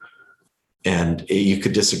presence. And you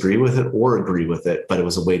could disagree with it or agree with it, but it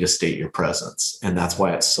was a way to state your presence. And that's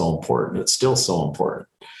why it's so important. It's still so important.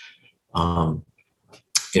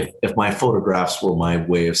 If my photographs were my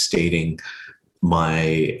way of stating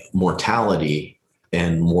my mortality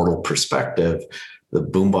and mortal perspective, the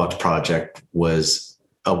Boombox Project was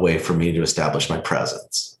a way for me to establish my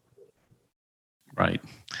presence. Right.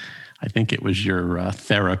 I think it was your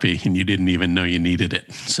therapy, and you didn't even know you needed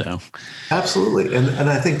it. So, absolutely, and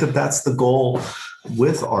I think that's the goal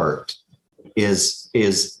with art. It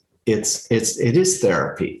is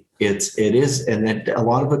therapy. It is, and a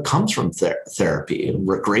lot of it comes from therapy.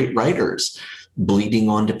 Great writers bleeding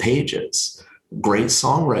onto pages, great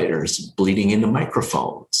songwriters bleeding into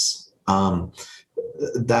microphones.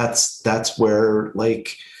 That's where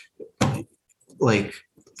like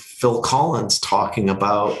Phil Collins talking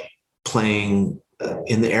about playing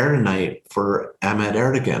In the Air Tonight for Ahmet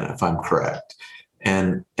Erdogan, if I'm correct.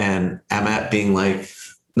 And Ahmet being like,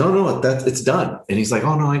 no, it's done. And he's like,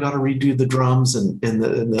 oh no, I got to redo the drums and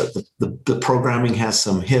the programming has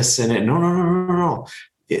some hiss in it. No.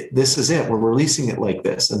 This is it. We're releasing it like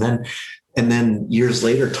this. And then years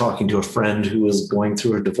later, talking to a friend who was going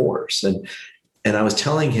through a divorce, and I was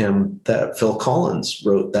telling him that Phil Collins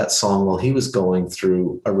wrote that song while he was going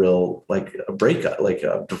through a real, like a breakup, like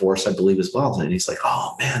a divorce, I believe, as well. And he's like,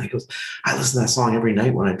 oh man, he goes, I listen to that song every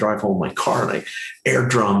night when I drive home in my car and I air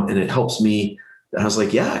drum and it helps me. And I was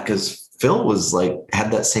like, yeah, because Phil was like, had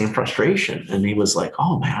that same frustration. And he was like,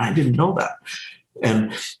 oh man, I didn't know that.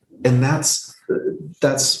 And that's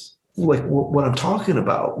like what I'm talking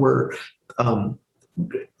about. We're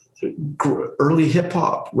early hip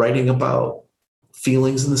hop writing about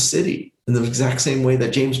feelings in the city in the exact same way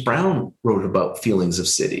that James Brown wrote about feelings of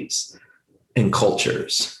cities and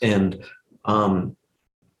cultures. And I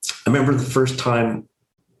remember the first time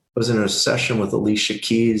I was in a session with Alicia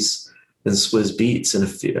Keys and Swizz Beatz, and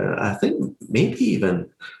I think maybe even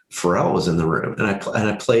Pharrell was in the room, and I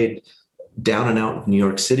played Down and Out in New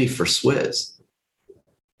York City for Swizz,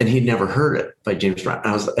 and he'd never heard it by James Brown.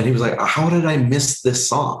 And he was like, how did I miss this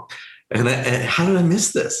song? And how did I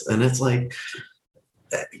miss this? And it's like,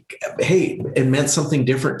 hey, it meant something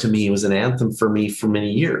different to me. It was an anthem for me for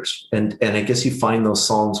many years. And I guess you find those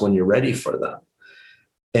songs when you're ready for them.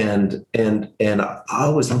 And I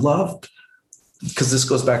always loved, because this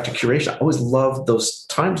goes back to curation, I always loved those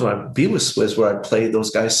times when I'd be with Swizz where I'd play those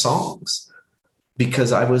guys' songs,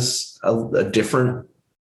 because I was I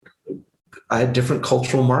had different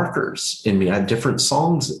cultural markers in me. I had different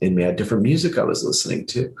songs in me. I had different music I was listening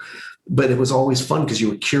to. But it was always fun because you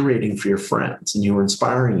were curating for your friends and you were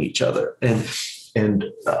inspiring each other. And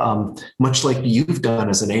much like you've done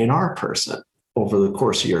as an A&R person over the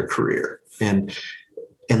course of your career. And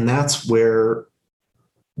that's where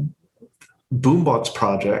Boombox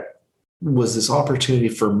Project was this opportunity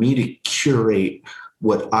for me to curate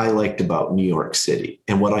what I liked about New York City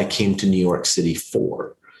and what I came to New York City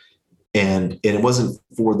for. And it wasn't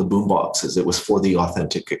for the boomboxes, it was for the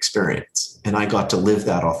authentic experience. And I got to live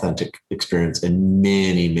that authentic experience in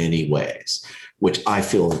many, many ways, which I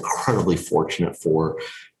feel incredibly fortunate for,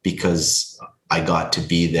 because I got to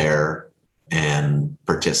be there and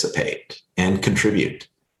participate and contribute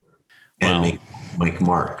and make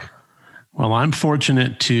mark. Well, I'm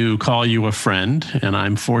fortunate to call you a friend, and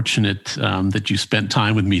I'm fortunate that you spent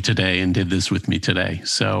time with me today and did this with me today.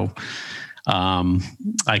 So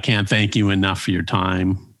I can't thank you enough for your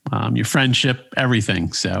time, your friendship,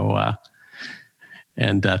 everything. So,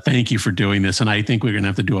 and thank you for doing this. And I think we're going to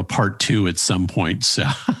have to do a part 2 at some point. So,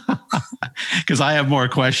 because I have more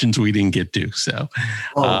questions we didn't get to. So,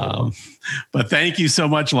 but thank you so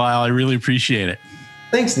much, Lyle. I really appreciate it.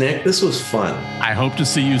 Thanks, Nick. This was fun. I hope to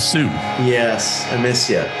see you soon. Yes, I miss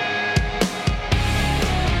you.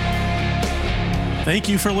 Thank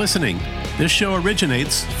you for listening. This show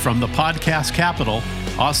originates from the podcast capital,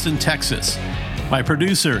 Austin, Texas. My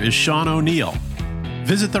producer is Sean O'Neill.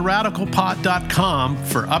 Visit theradicalpod.com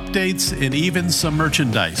for updates and even some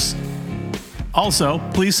merchandise. Also,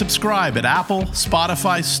 please subscribe at Apple,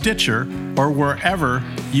 Spotify, Stitcher, or wherever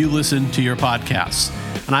you listen to your podcasts.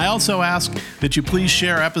 And I also ask that you please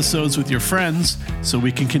share episodes with your friends so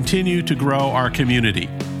we can continue to grow our community.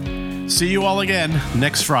 See you all again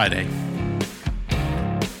next Friday.